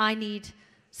 I need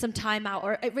some time out.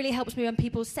 Or it really helps me when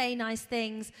people say nice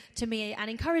things to me and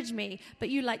encourage me. But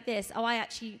you like this. Oh, I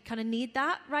actually kind of need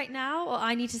that right now. Or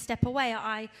I need to step away.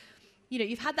 Or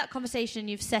you've had that conversation,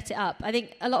 you've set it up. I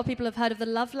think a lot of people have heard of the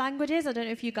love languages. I don't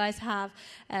know if you guys have.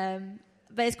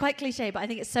 But it's quite cliche, but I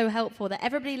think it's so helpful that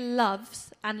everybody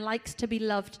loves and likes to be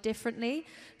loved differently.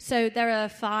 So there are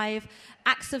 5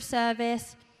 acts of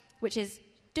service, which is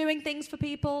doing things for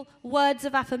people, words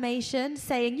of affirmation,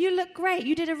 saying, you look great,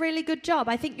 you did a really good job,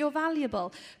 I think you're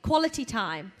valuable. Quality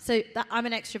time. So I'm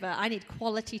an extrovert, I need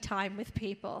quality time with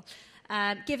people.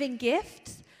 Giving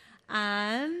gifts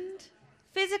and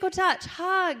physical touch,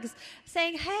 hugs,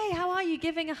 saying, hey, how are you?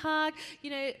 Giving a hug,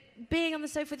 being on the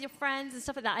sofa with your friends and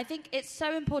stuff like that. I think it's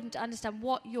so important to understand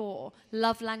what your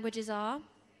love languages are.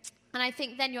 And I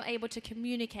think then you're able to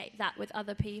communicate that with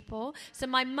other people. So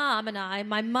my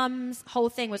mum's whole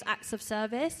thing was acts of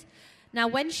service. Now,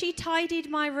 when she tidied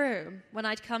my room, when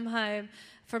I'd come home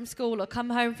from school or come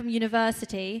home from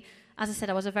university, as I said,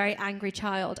 I was a very angry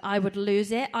child. I would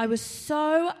lose it. I was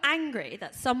so angry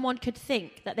that someone could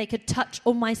think that they could touch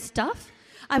all my stuff.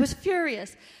 I was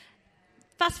furious.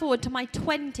 Fast forward to my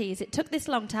 20s. It took this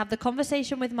long to have the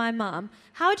conversation with my mum.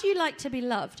 How do you like to be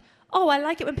loved? Oh, I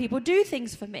like it when people do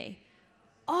things for me.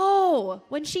 Oh,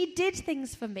 when she did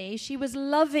things for me, she was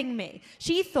loving me.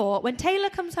 She thought when Taylor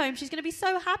comes home, she's going to be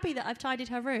so happy that I've tidied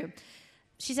her room.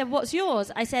 She said, what's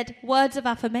yours? I said, words of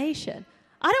affirmation.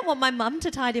 I don't want my mum to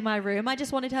tidy my room. I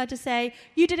just wanted her to say,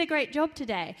 you did a great job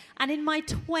today. And in my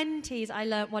 20s, I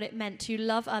learned what it meant to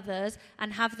love others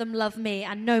and have them love me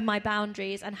and know my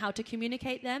boundaries and how to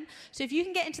communicate them. So if you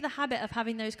can get into the habit of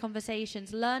having those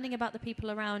conversations, learning about the people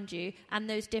around you and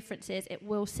those differences, it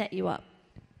will set you up.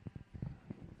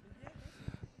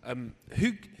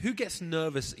 Who gets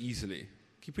nervous easily?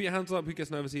 Can you put your hands up? Who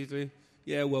gets nervous easily?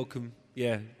 Yeah, welcome.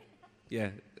 Yeah,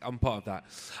 I'm part of that.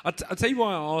 I'll tell you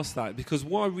why I asked that, because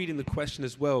while reading the question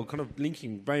as well, kind of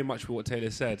linking very much with what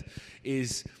Taylor said,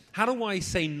 is how do I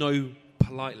say no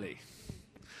politely?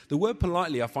 The word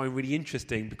politely I find really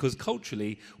interesting because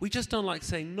culturally we just don't like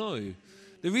saying no.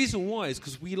 The reason why is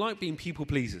because we like being people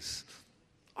pleasers.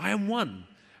 I am one.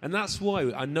 And that's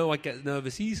why I know I get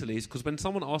nervous easily, is because when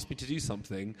someone asks me to do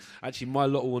something, actually my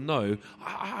lot will know,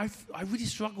 I really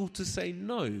struggle to say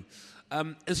no.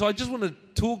 And so I just want to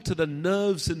talk to the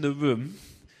nerves in the room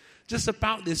just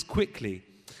about this quickly.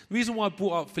 The reason why I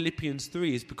brought up Philippians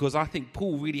 3 is because I think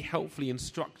Paul really helpfully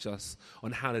instructs us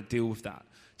on how to deal with that.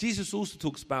 Jesus also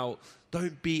talks about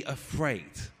don't be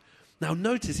afraid. Now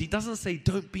notice he doesn't say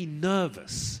don't be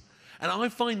nervous. And I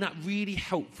find that really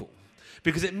helpful.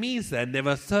 Because it means then there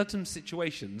are certain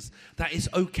situations that it's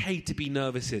okay to be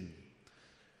nervous in.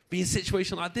 Be in a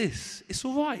situation like this, it's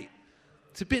all right.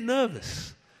 It's a bit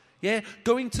nervous. Yeah,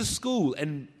 going to school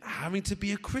and having to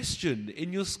be a Christian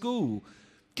in your school.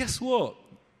 Guess what?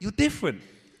 You're different.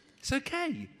 It's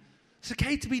okay. It's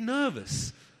okay to be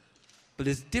nervous. But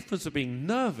there's a difference of being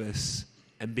nervous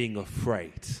and being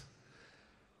afraid.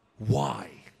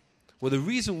 Why? Well, the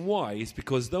reason why is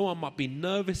because though I might be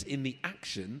nervous in the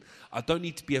action, I don't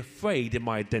need to be afraid in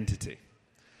my identity.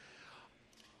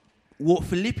 What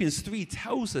Philippians 3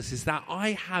 tells us is that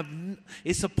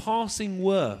it's a passing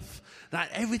worth, that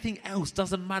everything else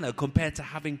doesn't matter compared to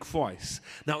having Christ.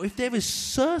 Now, if there is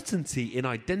certainty in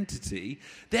identity,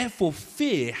 therefore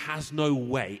fear has no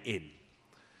way in.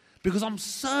 Because I'm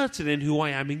certain in who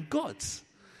I am in God.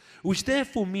 Which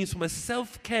therefore means from a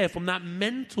self-care, from that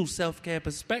mental self-care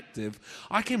perspective,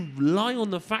 I can rely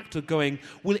on the fact of going,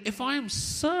 well, if I am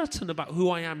certain about who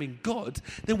I am in God,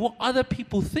 then what other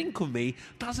people think of me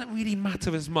doesn't really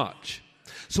matter as much.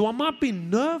 So I might be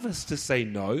nervous to say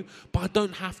no, but I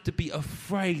don't have to be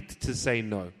afraid to say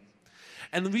no.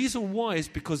 And the reason why is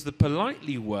because the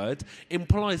politely word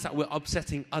implies that we're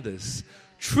upsetting others.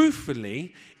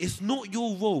 Truthfully, it's not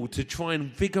your role to try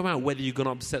and figure out whether you're going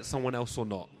to upset someone else or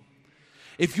not.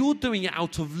 If you're doing it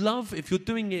out of love, if you're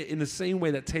doing it in the same way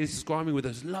that Taylor's describing with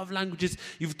those love languages,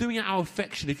 if you're doing it out of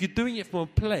affection, if you're doing it from a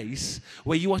place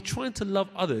where you are trying to love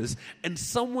others and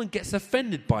someone gets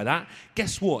offended by that,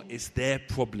 guess what? It's their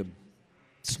problem.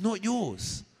 It's not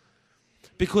yours.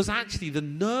 Because actually the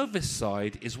nervous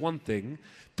side is one thing,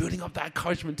 building up that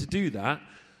encouragement to do that.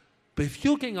 But if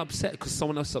you're getting upset because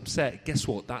someone else is upset, guess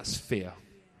what? That's fear.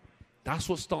 That's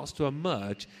what starts to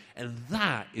emerge, and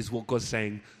that is what God's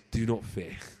saying, do not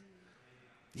fear.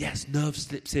 Yes, nerve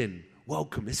slips in.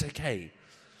 Welcome, it's okay.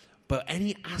 But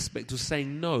any aspect of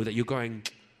saying no that you're going,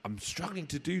 I'm struggling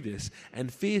to do this,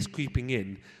 and fear's creeping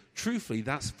in, truthfully,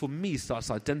 that's for me starts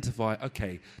to identify,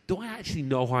 okay, do I actually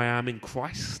know who I am in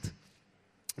Christ?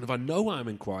 And if I know who I am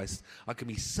in Christ, I can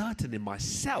be certain in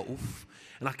myself,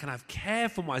 and I can have care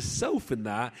for myself in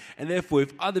that, and therefore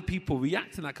if other people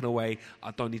react in that kind of way,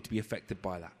 I don't need to be affected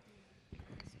by that.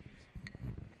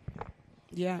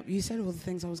 Yeah, you said all the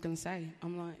things I was going to say.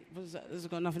 I'm like, there's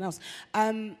got nothing else.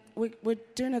 We're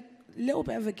doing a little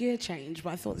bit of a gear change,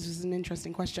 but I thought this was an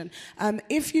interesting question.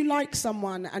 If you like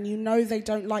someone and you know they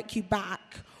don't like you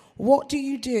back, what do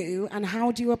you do, and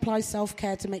how do you apply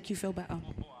self-care to make you feel better?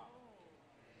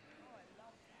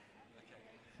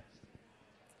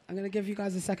 I'm going to give you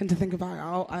guys a second to think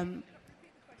about it.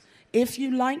 If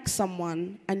you like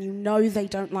someone and you know they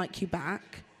don't like you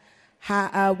back,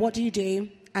 what do you do,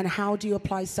 and how do you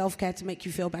apply self-care to make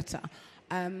you feel better?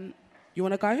 You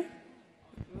want to go?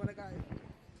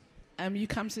 You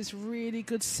come to this really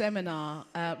good seminar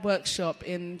workshop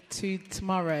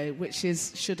tomorrow, which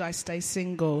is Should I Stay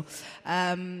Single?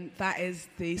 That is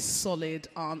the solid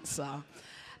answer.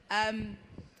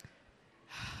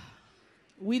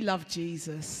 We love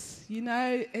Jesus. You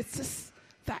know, it's just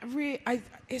that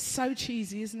it's so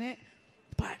cheesy, isn't it?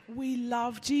 But we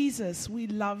love Jesus. We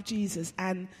love Jesus.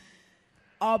 And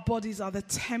our bodies are the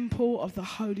temple of the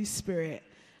Holy Spirit.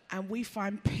 And we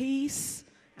find peace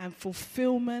and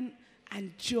fulfillment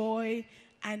and joy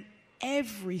and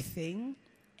everything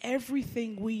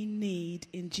we need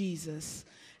in Jesus.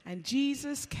 And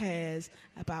Jesus cares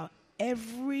about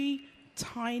every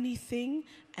tiny thing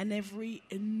and every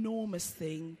enormous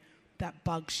thing that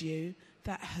bugs you,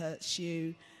 that hurts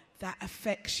you, that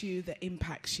affects you, that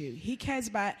impacts you. He cares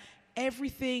about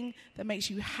everything that makes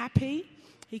you happy.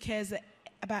 He cares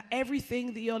about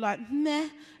everything that you're like, meh,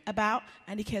 about,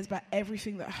 and he cares about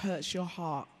everything that hurts your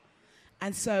heart.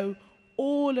 And so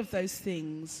all of those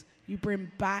things you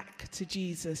bring back to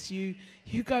Jesus. You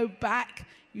go back,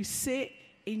 you sit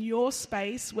in your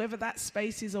space, whether that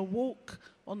space is a walk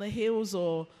on the hills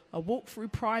or a walk through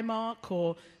Primark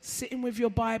or sitting with your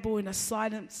Bible in a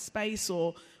silent space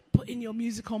or putting your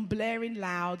music on blaring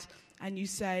loud, and you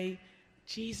say,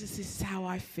 Jesus, this is how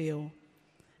I feel.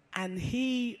 And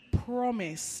he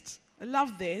promised. I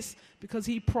love this because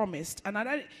he promised. And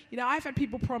I've had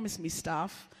people promise me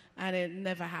stuff and it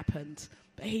never happened.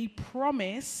 But he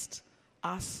promised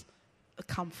us a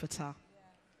comforter,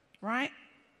 right?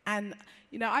 And,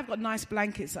 I've got nice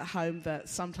blankets at home that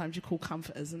sometimes you call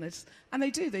comforters. And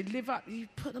they do. They live up. You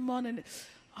put them on and,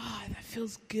 that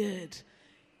feels good.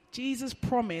 Jesus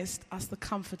promised us the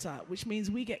comforter, which means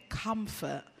we get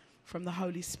comfort from the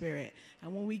Holy Spirit.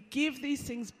 And when we give these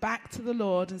things back to the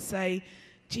Lord and say,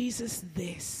 Jesus,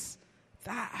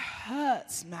 that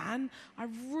hurts, man. I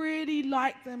really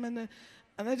like them and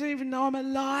they don't even know I'm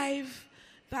alive.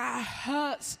 That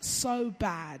hurts so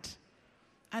bad.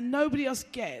 And nobody else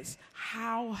gets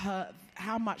how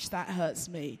much that hurts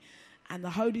me. And the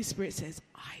Holy Spirit says,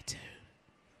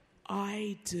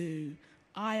 I do.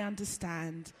 I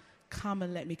understand. Come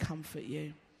and let me comfort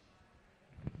you.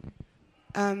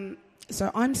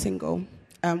 So I'm single.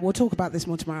 We'll talk about this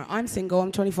more tomorrow. I'm single.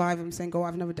 I'm 25. I'm single.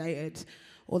 I've never dated.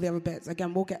 All the other bits.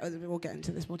 Again, we'll get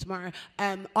into this more tomorrow.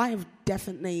 I have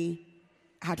definitely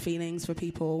had feelings for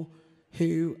people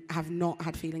who have not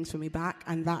had feelings for me back,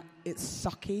 and that it's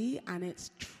sucky and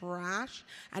it's trash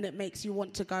and it makes you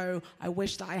want to go, I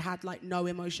wish that I had no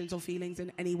emotions or feelings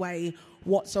in any way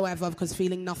whatsoever, because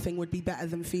feeling nothing would be better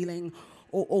than feeling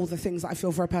all the things that I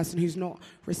feel for a person who's not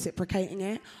reciprocating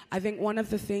it. I think one of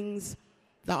the things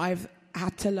that I've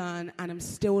had to learn and I'm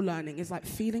still learning is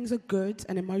feelings are good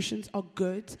and emotions are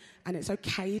good, and it's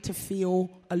okay to feel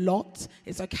a lot.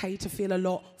 It's okay to feel a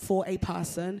lot for a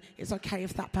person. It's okay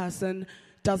if that person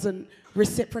doesn't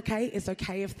reciprocate. It's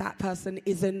okay if that person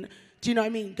isn't, do you know what I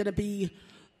mean, going to be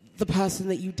the person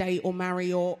that you date or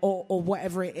marry or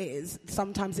whatever it is.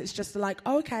 Sometimes it's just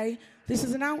okay, this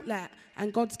is an outlet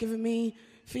and God's given me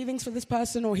feelings for this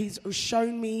person, or he's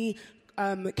shown me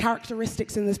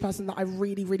characteristics in this person that I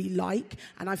really, really like,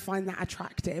 and I find that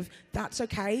attractive. That's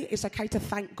okay. It's okay to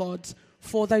thank God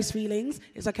for those feelings.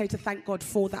 It's okay to thank God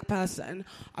for that person.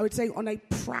 I would say on a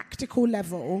practical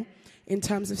level, in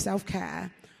terms of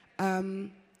self-care,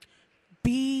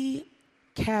 be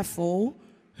careful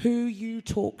who you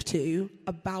talk to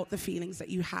about the feelings that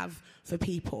you have for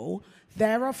people.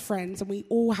 There are friends, and we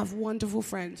all have wonderful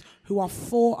friends who are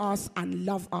for us and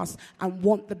love us and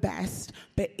want the best,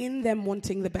 but in them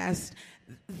wanting the best,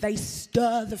 they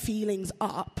stir the feelings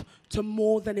up to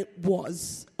more than it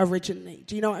was originally.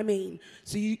 Do you know what I mean?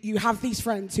 So you have these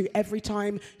friends who every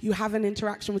time you have an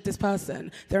interaction with this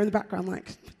person, they're in the background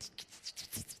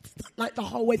like the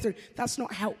whole way through. That's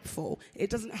not helpful. It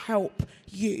doesn't help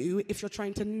you if you're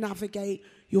trying to navigate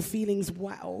your feelings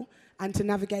well and to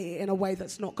navigate it in a way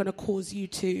that's not going to cause you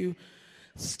to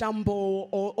stumble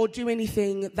or do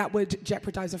anything that would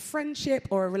jeopardize a friendship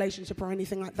or a relationship or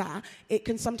anything like that. It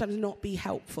can sometimes not be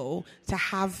helpful to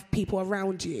have people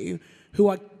around you who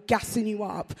are gassing you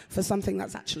up for something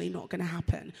that's actually not going to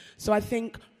happen. So I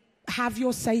think have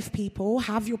your safe people,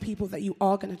 have your people that you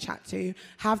are going to chat to,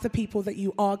 have the people that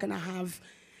you are going to have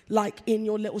like in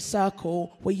your little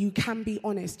circle where you can be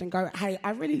honest and go, hey,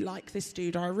 I really like this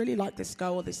dude, or I really like this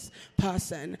girl or this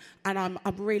person, and I'm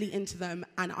really into them,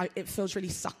 and it feels really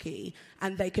sucky.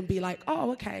 And they can be like,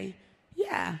 oh, okay,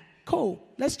 yeah, cool.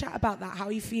 Let's chat about that. How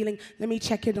are you feeling? Let me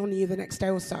check in on you the next day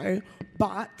or so.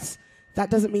 But that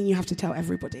doesn't mean you have to tell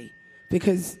everybody.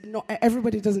 Because not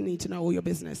everybody doesn't need to know all your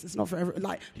business. It's not for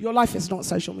your life is not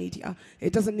social media.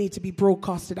 It doesn't need to be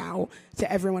broadcasted out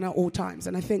to everyone at all times.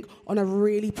 And I think on a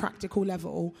really practical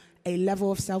level, a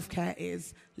level of self-care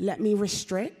is let me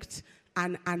restrict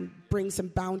and bring some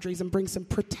boundaries and bring some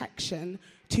protection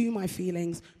to my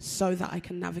feelings so that I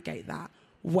can navigate that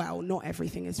well. Not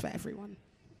everything is for everyone.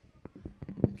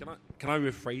 Can I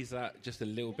rephrase that just a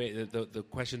little bit? The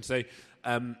question. So.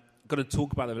 Going to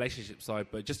talk about the relationship side,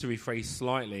 but just to rephrase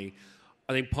slightly,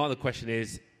 I think part of the question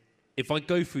is, if I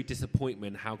go through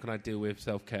disappointment, how can I deal with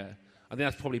self-care? I think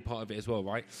that's probably part of it as well,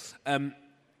 right?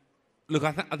 Look,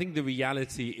 I think the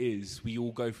reality is we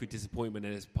all go through disappointment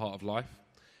and it's part of life,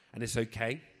 and it's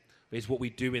okay, but it's what we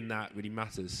do in that really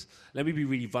matters. Let me be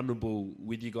really vulnerable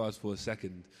with you guys for a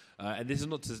second, and this is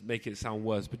not to make it sound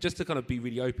worse, but just to kind of be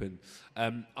really open.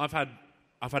 I've had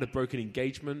a broken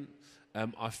engagement.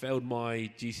 I failed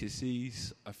my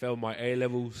GCSEs, I failed my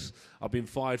A-levels, I've been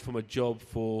fired from a job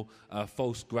for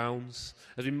false grounds.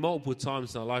 There's been multiple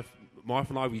times in our life, my wife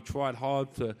and I, we tried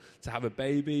hard to have a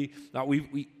baby. Like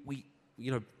we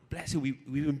you know, bless you, we've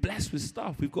been blessed with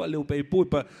stuff. We've got a little baby boy,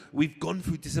 but we've gone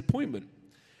through disappointment.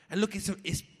 And look,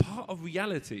 it's part of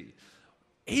reality.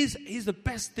 Here's the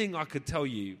best thing I could tell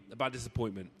you about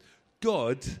disappointment.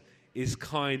 God is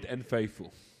kind and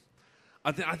faithful.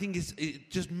 I think it's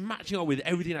just matching up with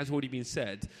everything that's already been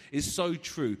said is so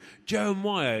true.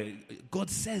 Jeremiah, God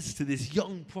says to this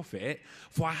young prophet,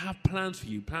 for I have plans for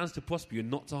you, plans to prosper you and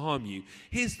not to harm you.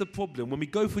 Here's the problem. When we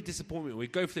go through disappointment, we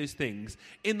go through those things,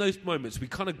 in those moments we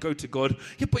kind of go to God,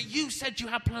 yeah, but you said you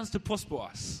had plans to prosper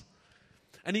us.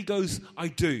 And he goes, I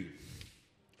do.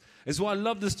 It's why I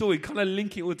love the story, kind of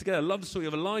link it all together. I love the story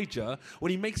of Elijah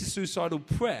when he makes a suicidal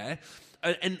prayer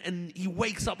and he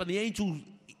wakes up and the angel...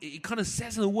 It kind of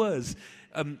says in the words,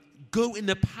 go in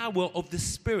the power of the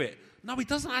Spirit. No, it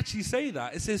doesn't actually say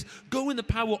that. It says, go in the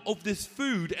power of this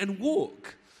food and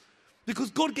walk. Because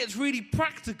God gets really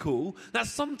practical, that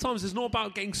sometimes it's not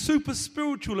about getting super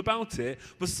spiritual about it,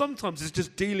 but sometimes it's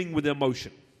just dealing with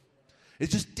emotion.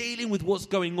 It's just dealing with what's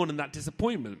going on in that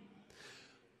disappointment.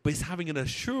 But it's having an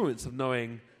assurance of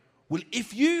knowing, well,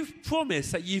 if you've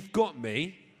promised that you've got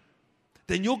me,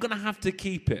 then you're going to have to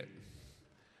keep it.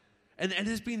 And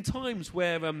there's been times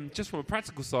where, just from a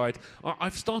practical side,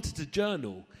 I've started to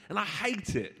journal, and I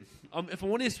hate it. If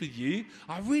I'm honest with you,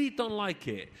 I really don't like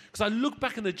it. Because I look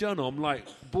back in the journal, I'm like,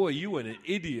 boy, you were an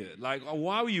idiot. Like,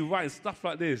 why were you writing stuff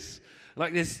like this?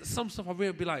 Like, there's some stuff I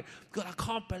really be like, God, I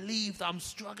can't believe that I'm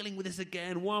struggling with this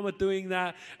again. Why am I doing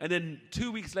that? And then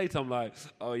 2 weeks later, I'm like,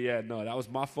 oh, yeah, no, that was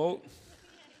my fault.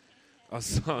 I'm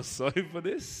sorry for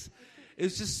this.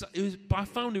 But I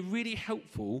found it really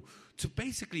helpful to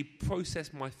basically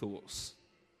process my thoughts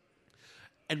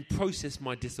and process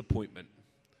my disappointment.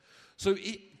 So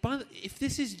if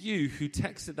this is you who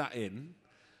texted that in,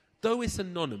 though it's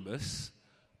anonymous,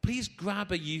 please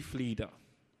grab a youth leader.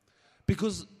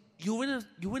 Because you're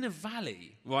in a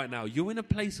valley right now. You're in a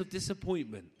place of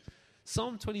disappointment.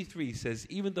 Psalm 23 says,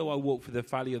 even though I walk through the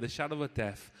valley of the shadow of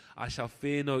death, I shall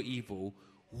fear no evil.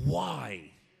 Why?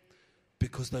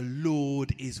 Because the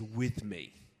Lord is with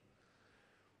me.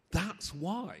 That's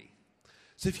why.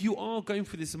 So if you are going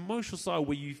through this emotional side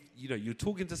where you're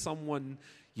talking to someone,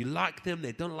 you like them,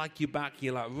 they don't like you back,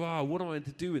 you're like, rah, what am I meant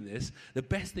to do in this? The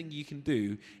best thing you can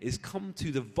do is come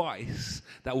to the vice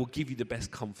that will give you the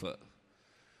best comfort.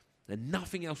 And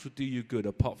nothing else will do you good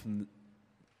apart from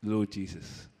the Lord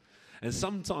Jesus. And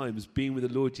sometimes being with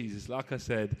the Lord Jesus, like I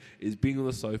said, is being on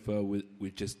the sofa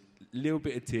with just a little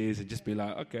bit of tears and just be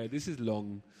like, okay, this is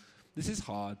long, this is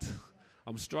hard,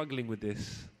 I'm struggling with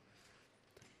this.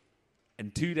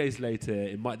 And 2 days later,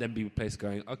 it might then be a place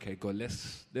going, okay, God,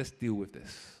 let's deal with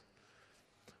this.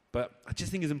 But I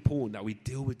just think it's important that we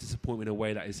deal with disappointment in a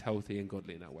way that is healthy and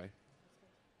godly in that way.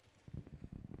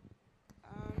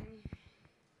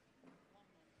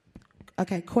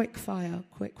 Okay, quick fire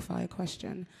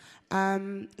question.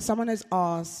 Someone has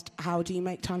asked, how do you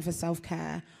make time for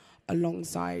self-care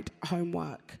alongside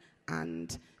homework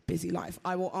and busy life?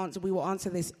 We will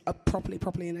answer this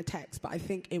properly in a text, but I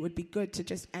think it would be good to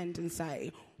just end and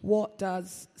say, what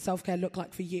does self-care look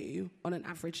like for you on an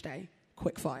average day?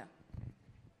 Quick fire.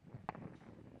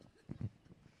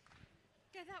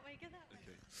 Go that way.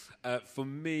 Okay. For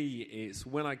me, it's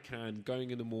when I can,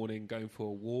 going in the morning, going for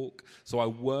a walk. So I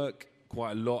work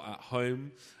quite a lot at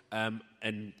home. And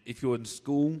if you're in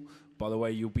school, by the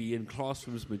way, you'll be in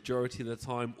classrooms majority of the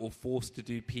time or forced to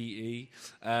do PE,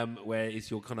 where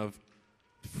it's your kind of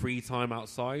free time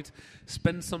outside.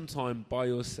 Spend some time by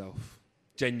yourself.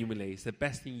 Genuinely, it's the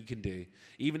best thing you can do.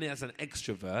 Even as an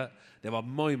extrovert, there are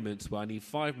moments where I need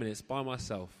 5 minutes by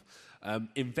myself.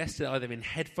 Invest it either in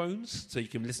headphones so you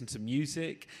can listen to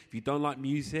music. If you don't like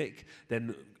music,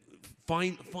 then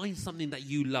find something that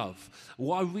you love.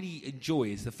 What I really enjoy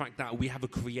is the fact that we have a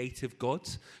creative God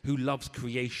who loves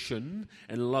creation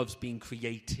and loves being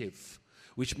creative,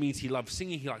 which means he loves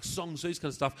singing, he likes songs, those kind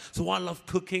of stuff. So I love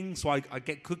cooking, so I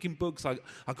get cooking books, I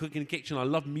cook in the kitchen, I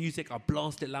love music, I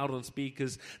blast it loud on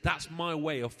speakers. That's my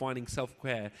way of finding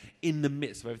self-care in the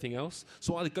midst of everything else.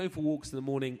 So either going for walks in the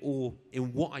morning or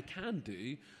in what I can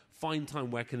do, find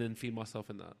time where I can then feed myself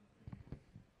in that.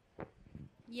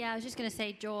 Yeah, I was just going to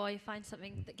say joy. Find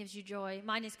something that gives you joy.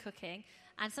 Mine is cooking.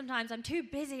 And sometimes I'm too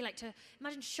busy, to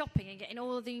imagine shopping and getting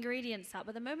all of the ingredients out.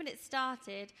 But the moment it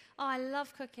started, I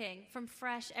love cooking, from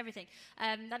fresh, everything.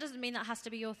 That doesn't mean that has to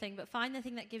be your thing, but find the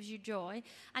thing that gives you joy.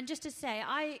 And just to say,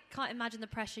 I can't imagine the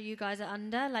pressure you guys are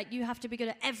under. You have to be good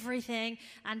at everything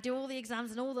and do all the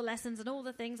exams and all the lessons and all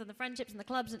the things and the friendships and the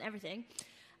clubs and everything.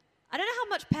 I don't know how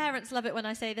much parents love it when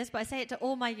I say this, but I say it to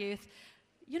all my youth.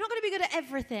 You're not going to be good at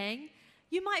everything.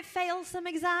 You might fail some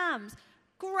exams.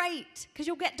 Great, because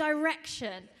you'll get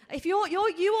direction. If you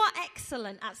are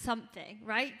excellent at something,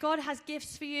 right? God has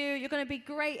gifts for you. You're going to be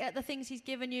great at the things he's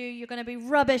given you. You're going to be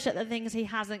rubbish at the things he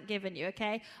hasn't given you,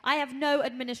 okay? I have no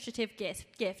administrative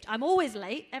gift. I'm always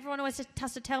late. Everyone always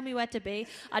has to tell me where to be.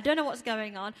 I don't know what's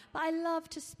going on, but I love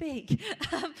to speak.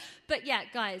 But yeah,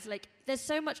 guys, there's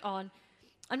so much on.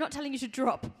 I'm not telling you to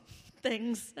drop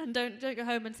things and don't go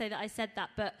home and say that I said that,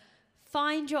 but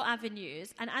find your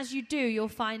avenues, and as you do, you'll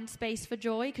find space for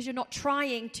joy because you're not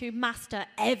trying to master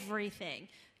everything.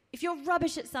 If you're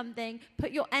rubbish at something,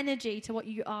 put your energy to what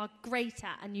you are great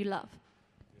at and you love.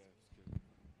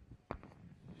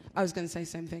 I was going to say the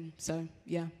same thing, so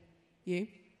yeah. You?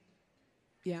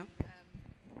 Yeah.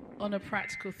 On a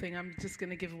practical thing, I'm just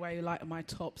going to give away my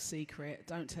top secret.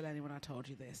 Don't tell anyone I told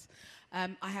you this.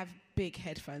 I have big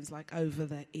headphones,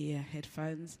 over-the-ear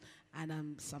headphones,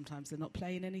 and sometimes they're not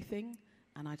playing anything,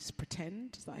 and I just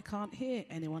pretend that I can't hear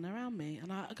anyone around me,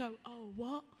 and I go, oh,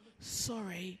 what?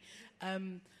 Sorry.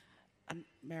 And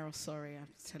Meryl, sorry, I'm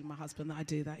telling my husband that I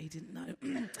do that. He didn't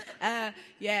know.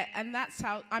 Yeah, and that's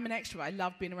how I'm an extrovert. I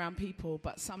love being around people,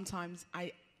 but sometimes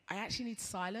I actually need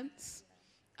silence.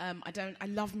 I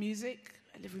love music.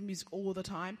 I live with music all the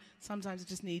time. Sometimes I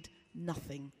just need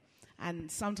nothing.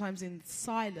 And sometimes in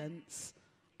silence,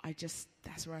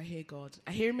 that's where I hear God.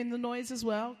 I hear him in the noise as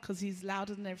well, because he's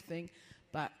louder than everything.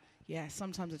 But yeah,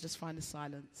 sometimes I just find the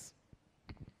silence.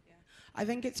 Yeah. I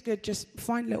think it's good, just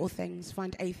find little things,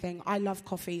 find a thing. I love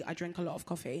coffee. I drink a lot of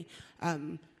coffee.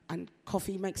 And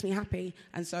coffee makes me happy.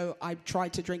 And so I try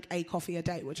to drink a coffee a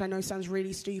day, which I know sounds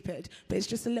really stupid, but it's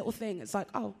just a little thing. It's like,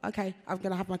 oh, okay, I'm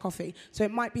going to have my coffee. So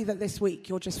it might be that this week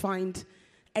you'll just find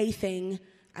a thing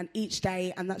and each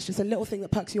day, and that's just a little thing that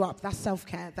perks you up. That's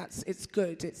self-care. It's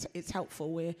good. It's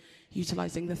helpful. We're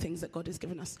utilising the things that God has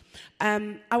given us.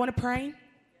 I want to pray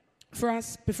for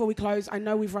us before we close. I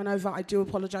know we've run over. I do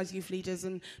apologise, youth leaders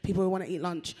and people who want to eat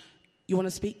lunch. You want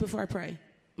to speak before I pray?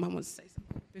 Mum wants to say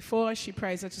something. Before she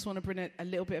prays, I just want to bring a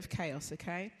little bit of chaos,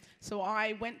 okay? So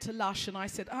I went to Lush and I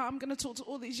said, I'm going to talk to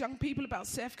all these young people about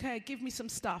self-care. Give me some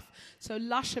stuff. So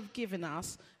Lush have given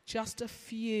us just a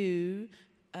few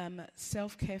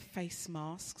self-care face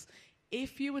masks.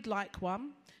 If you would like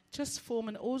one, just form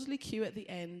an orderly queue at the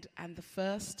end and the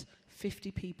first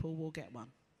 50 people will get one.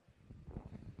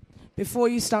 Before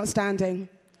you start standing,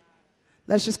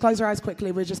 let's just close our eyes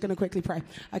quickly. We're just going to quickly pray.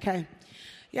 Okay.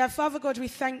 Yeah, Father God, we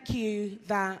thank you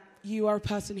that you are a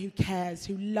person who cares,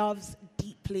 who loves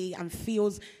deeply and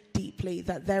feels deeply,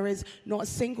 that there is not a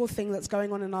single thing that's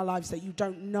going on in our lives that you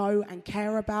don't know and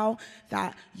care about,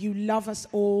 that you love us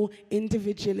all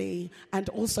individually and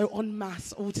also en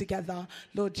masse all together,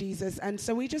 Lord Jesus. And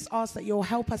so we just ask that you'll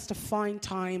help us to find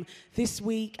time this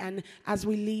week and as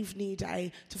we leave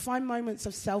Newday to find moments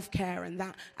of self-care, and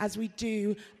that as we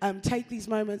do take these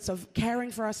moments of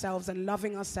caring for ourselves and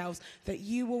loving ourselves, that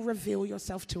you will reveal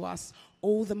yourself to us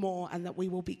all the more, and that we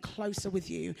will be closer with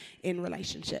you in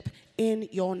relationship. In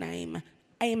your name,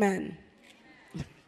 amen.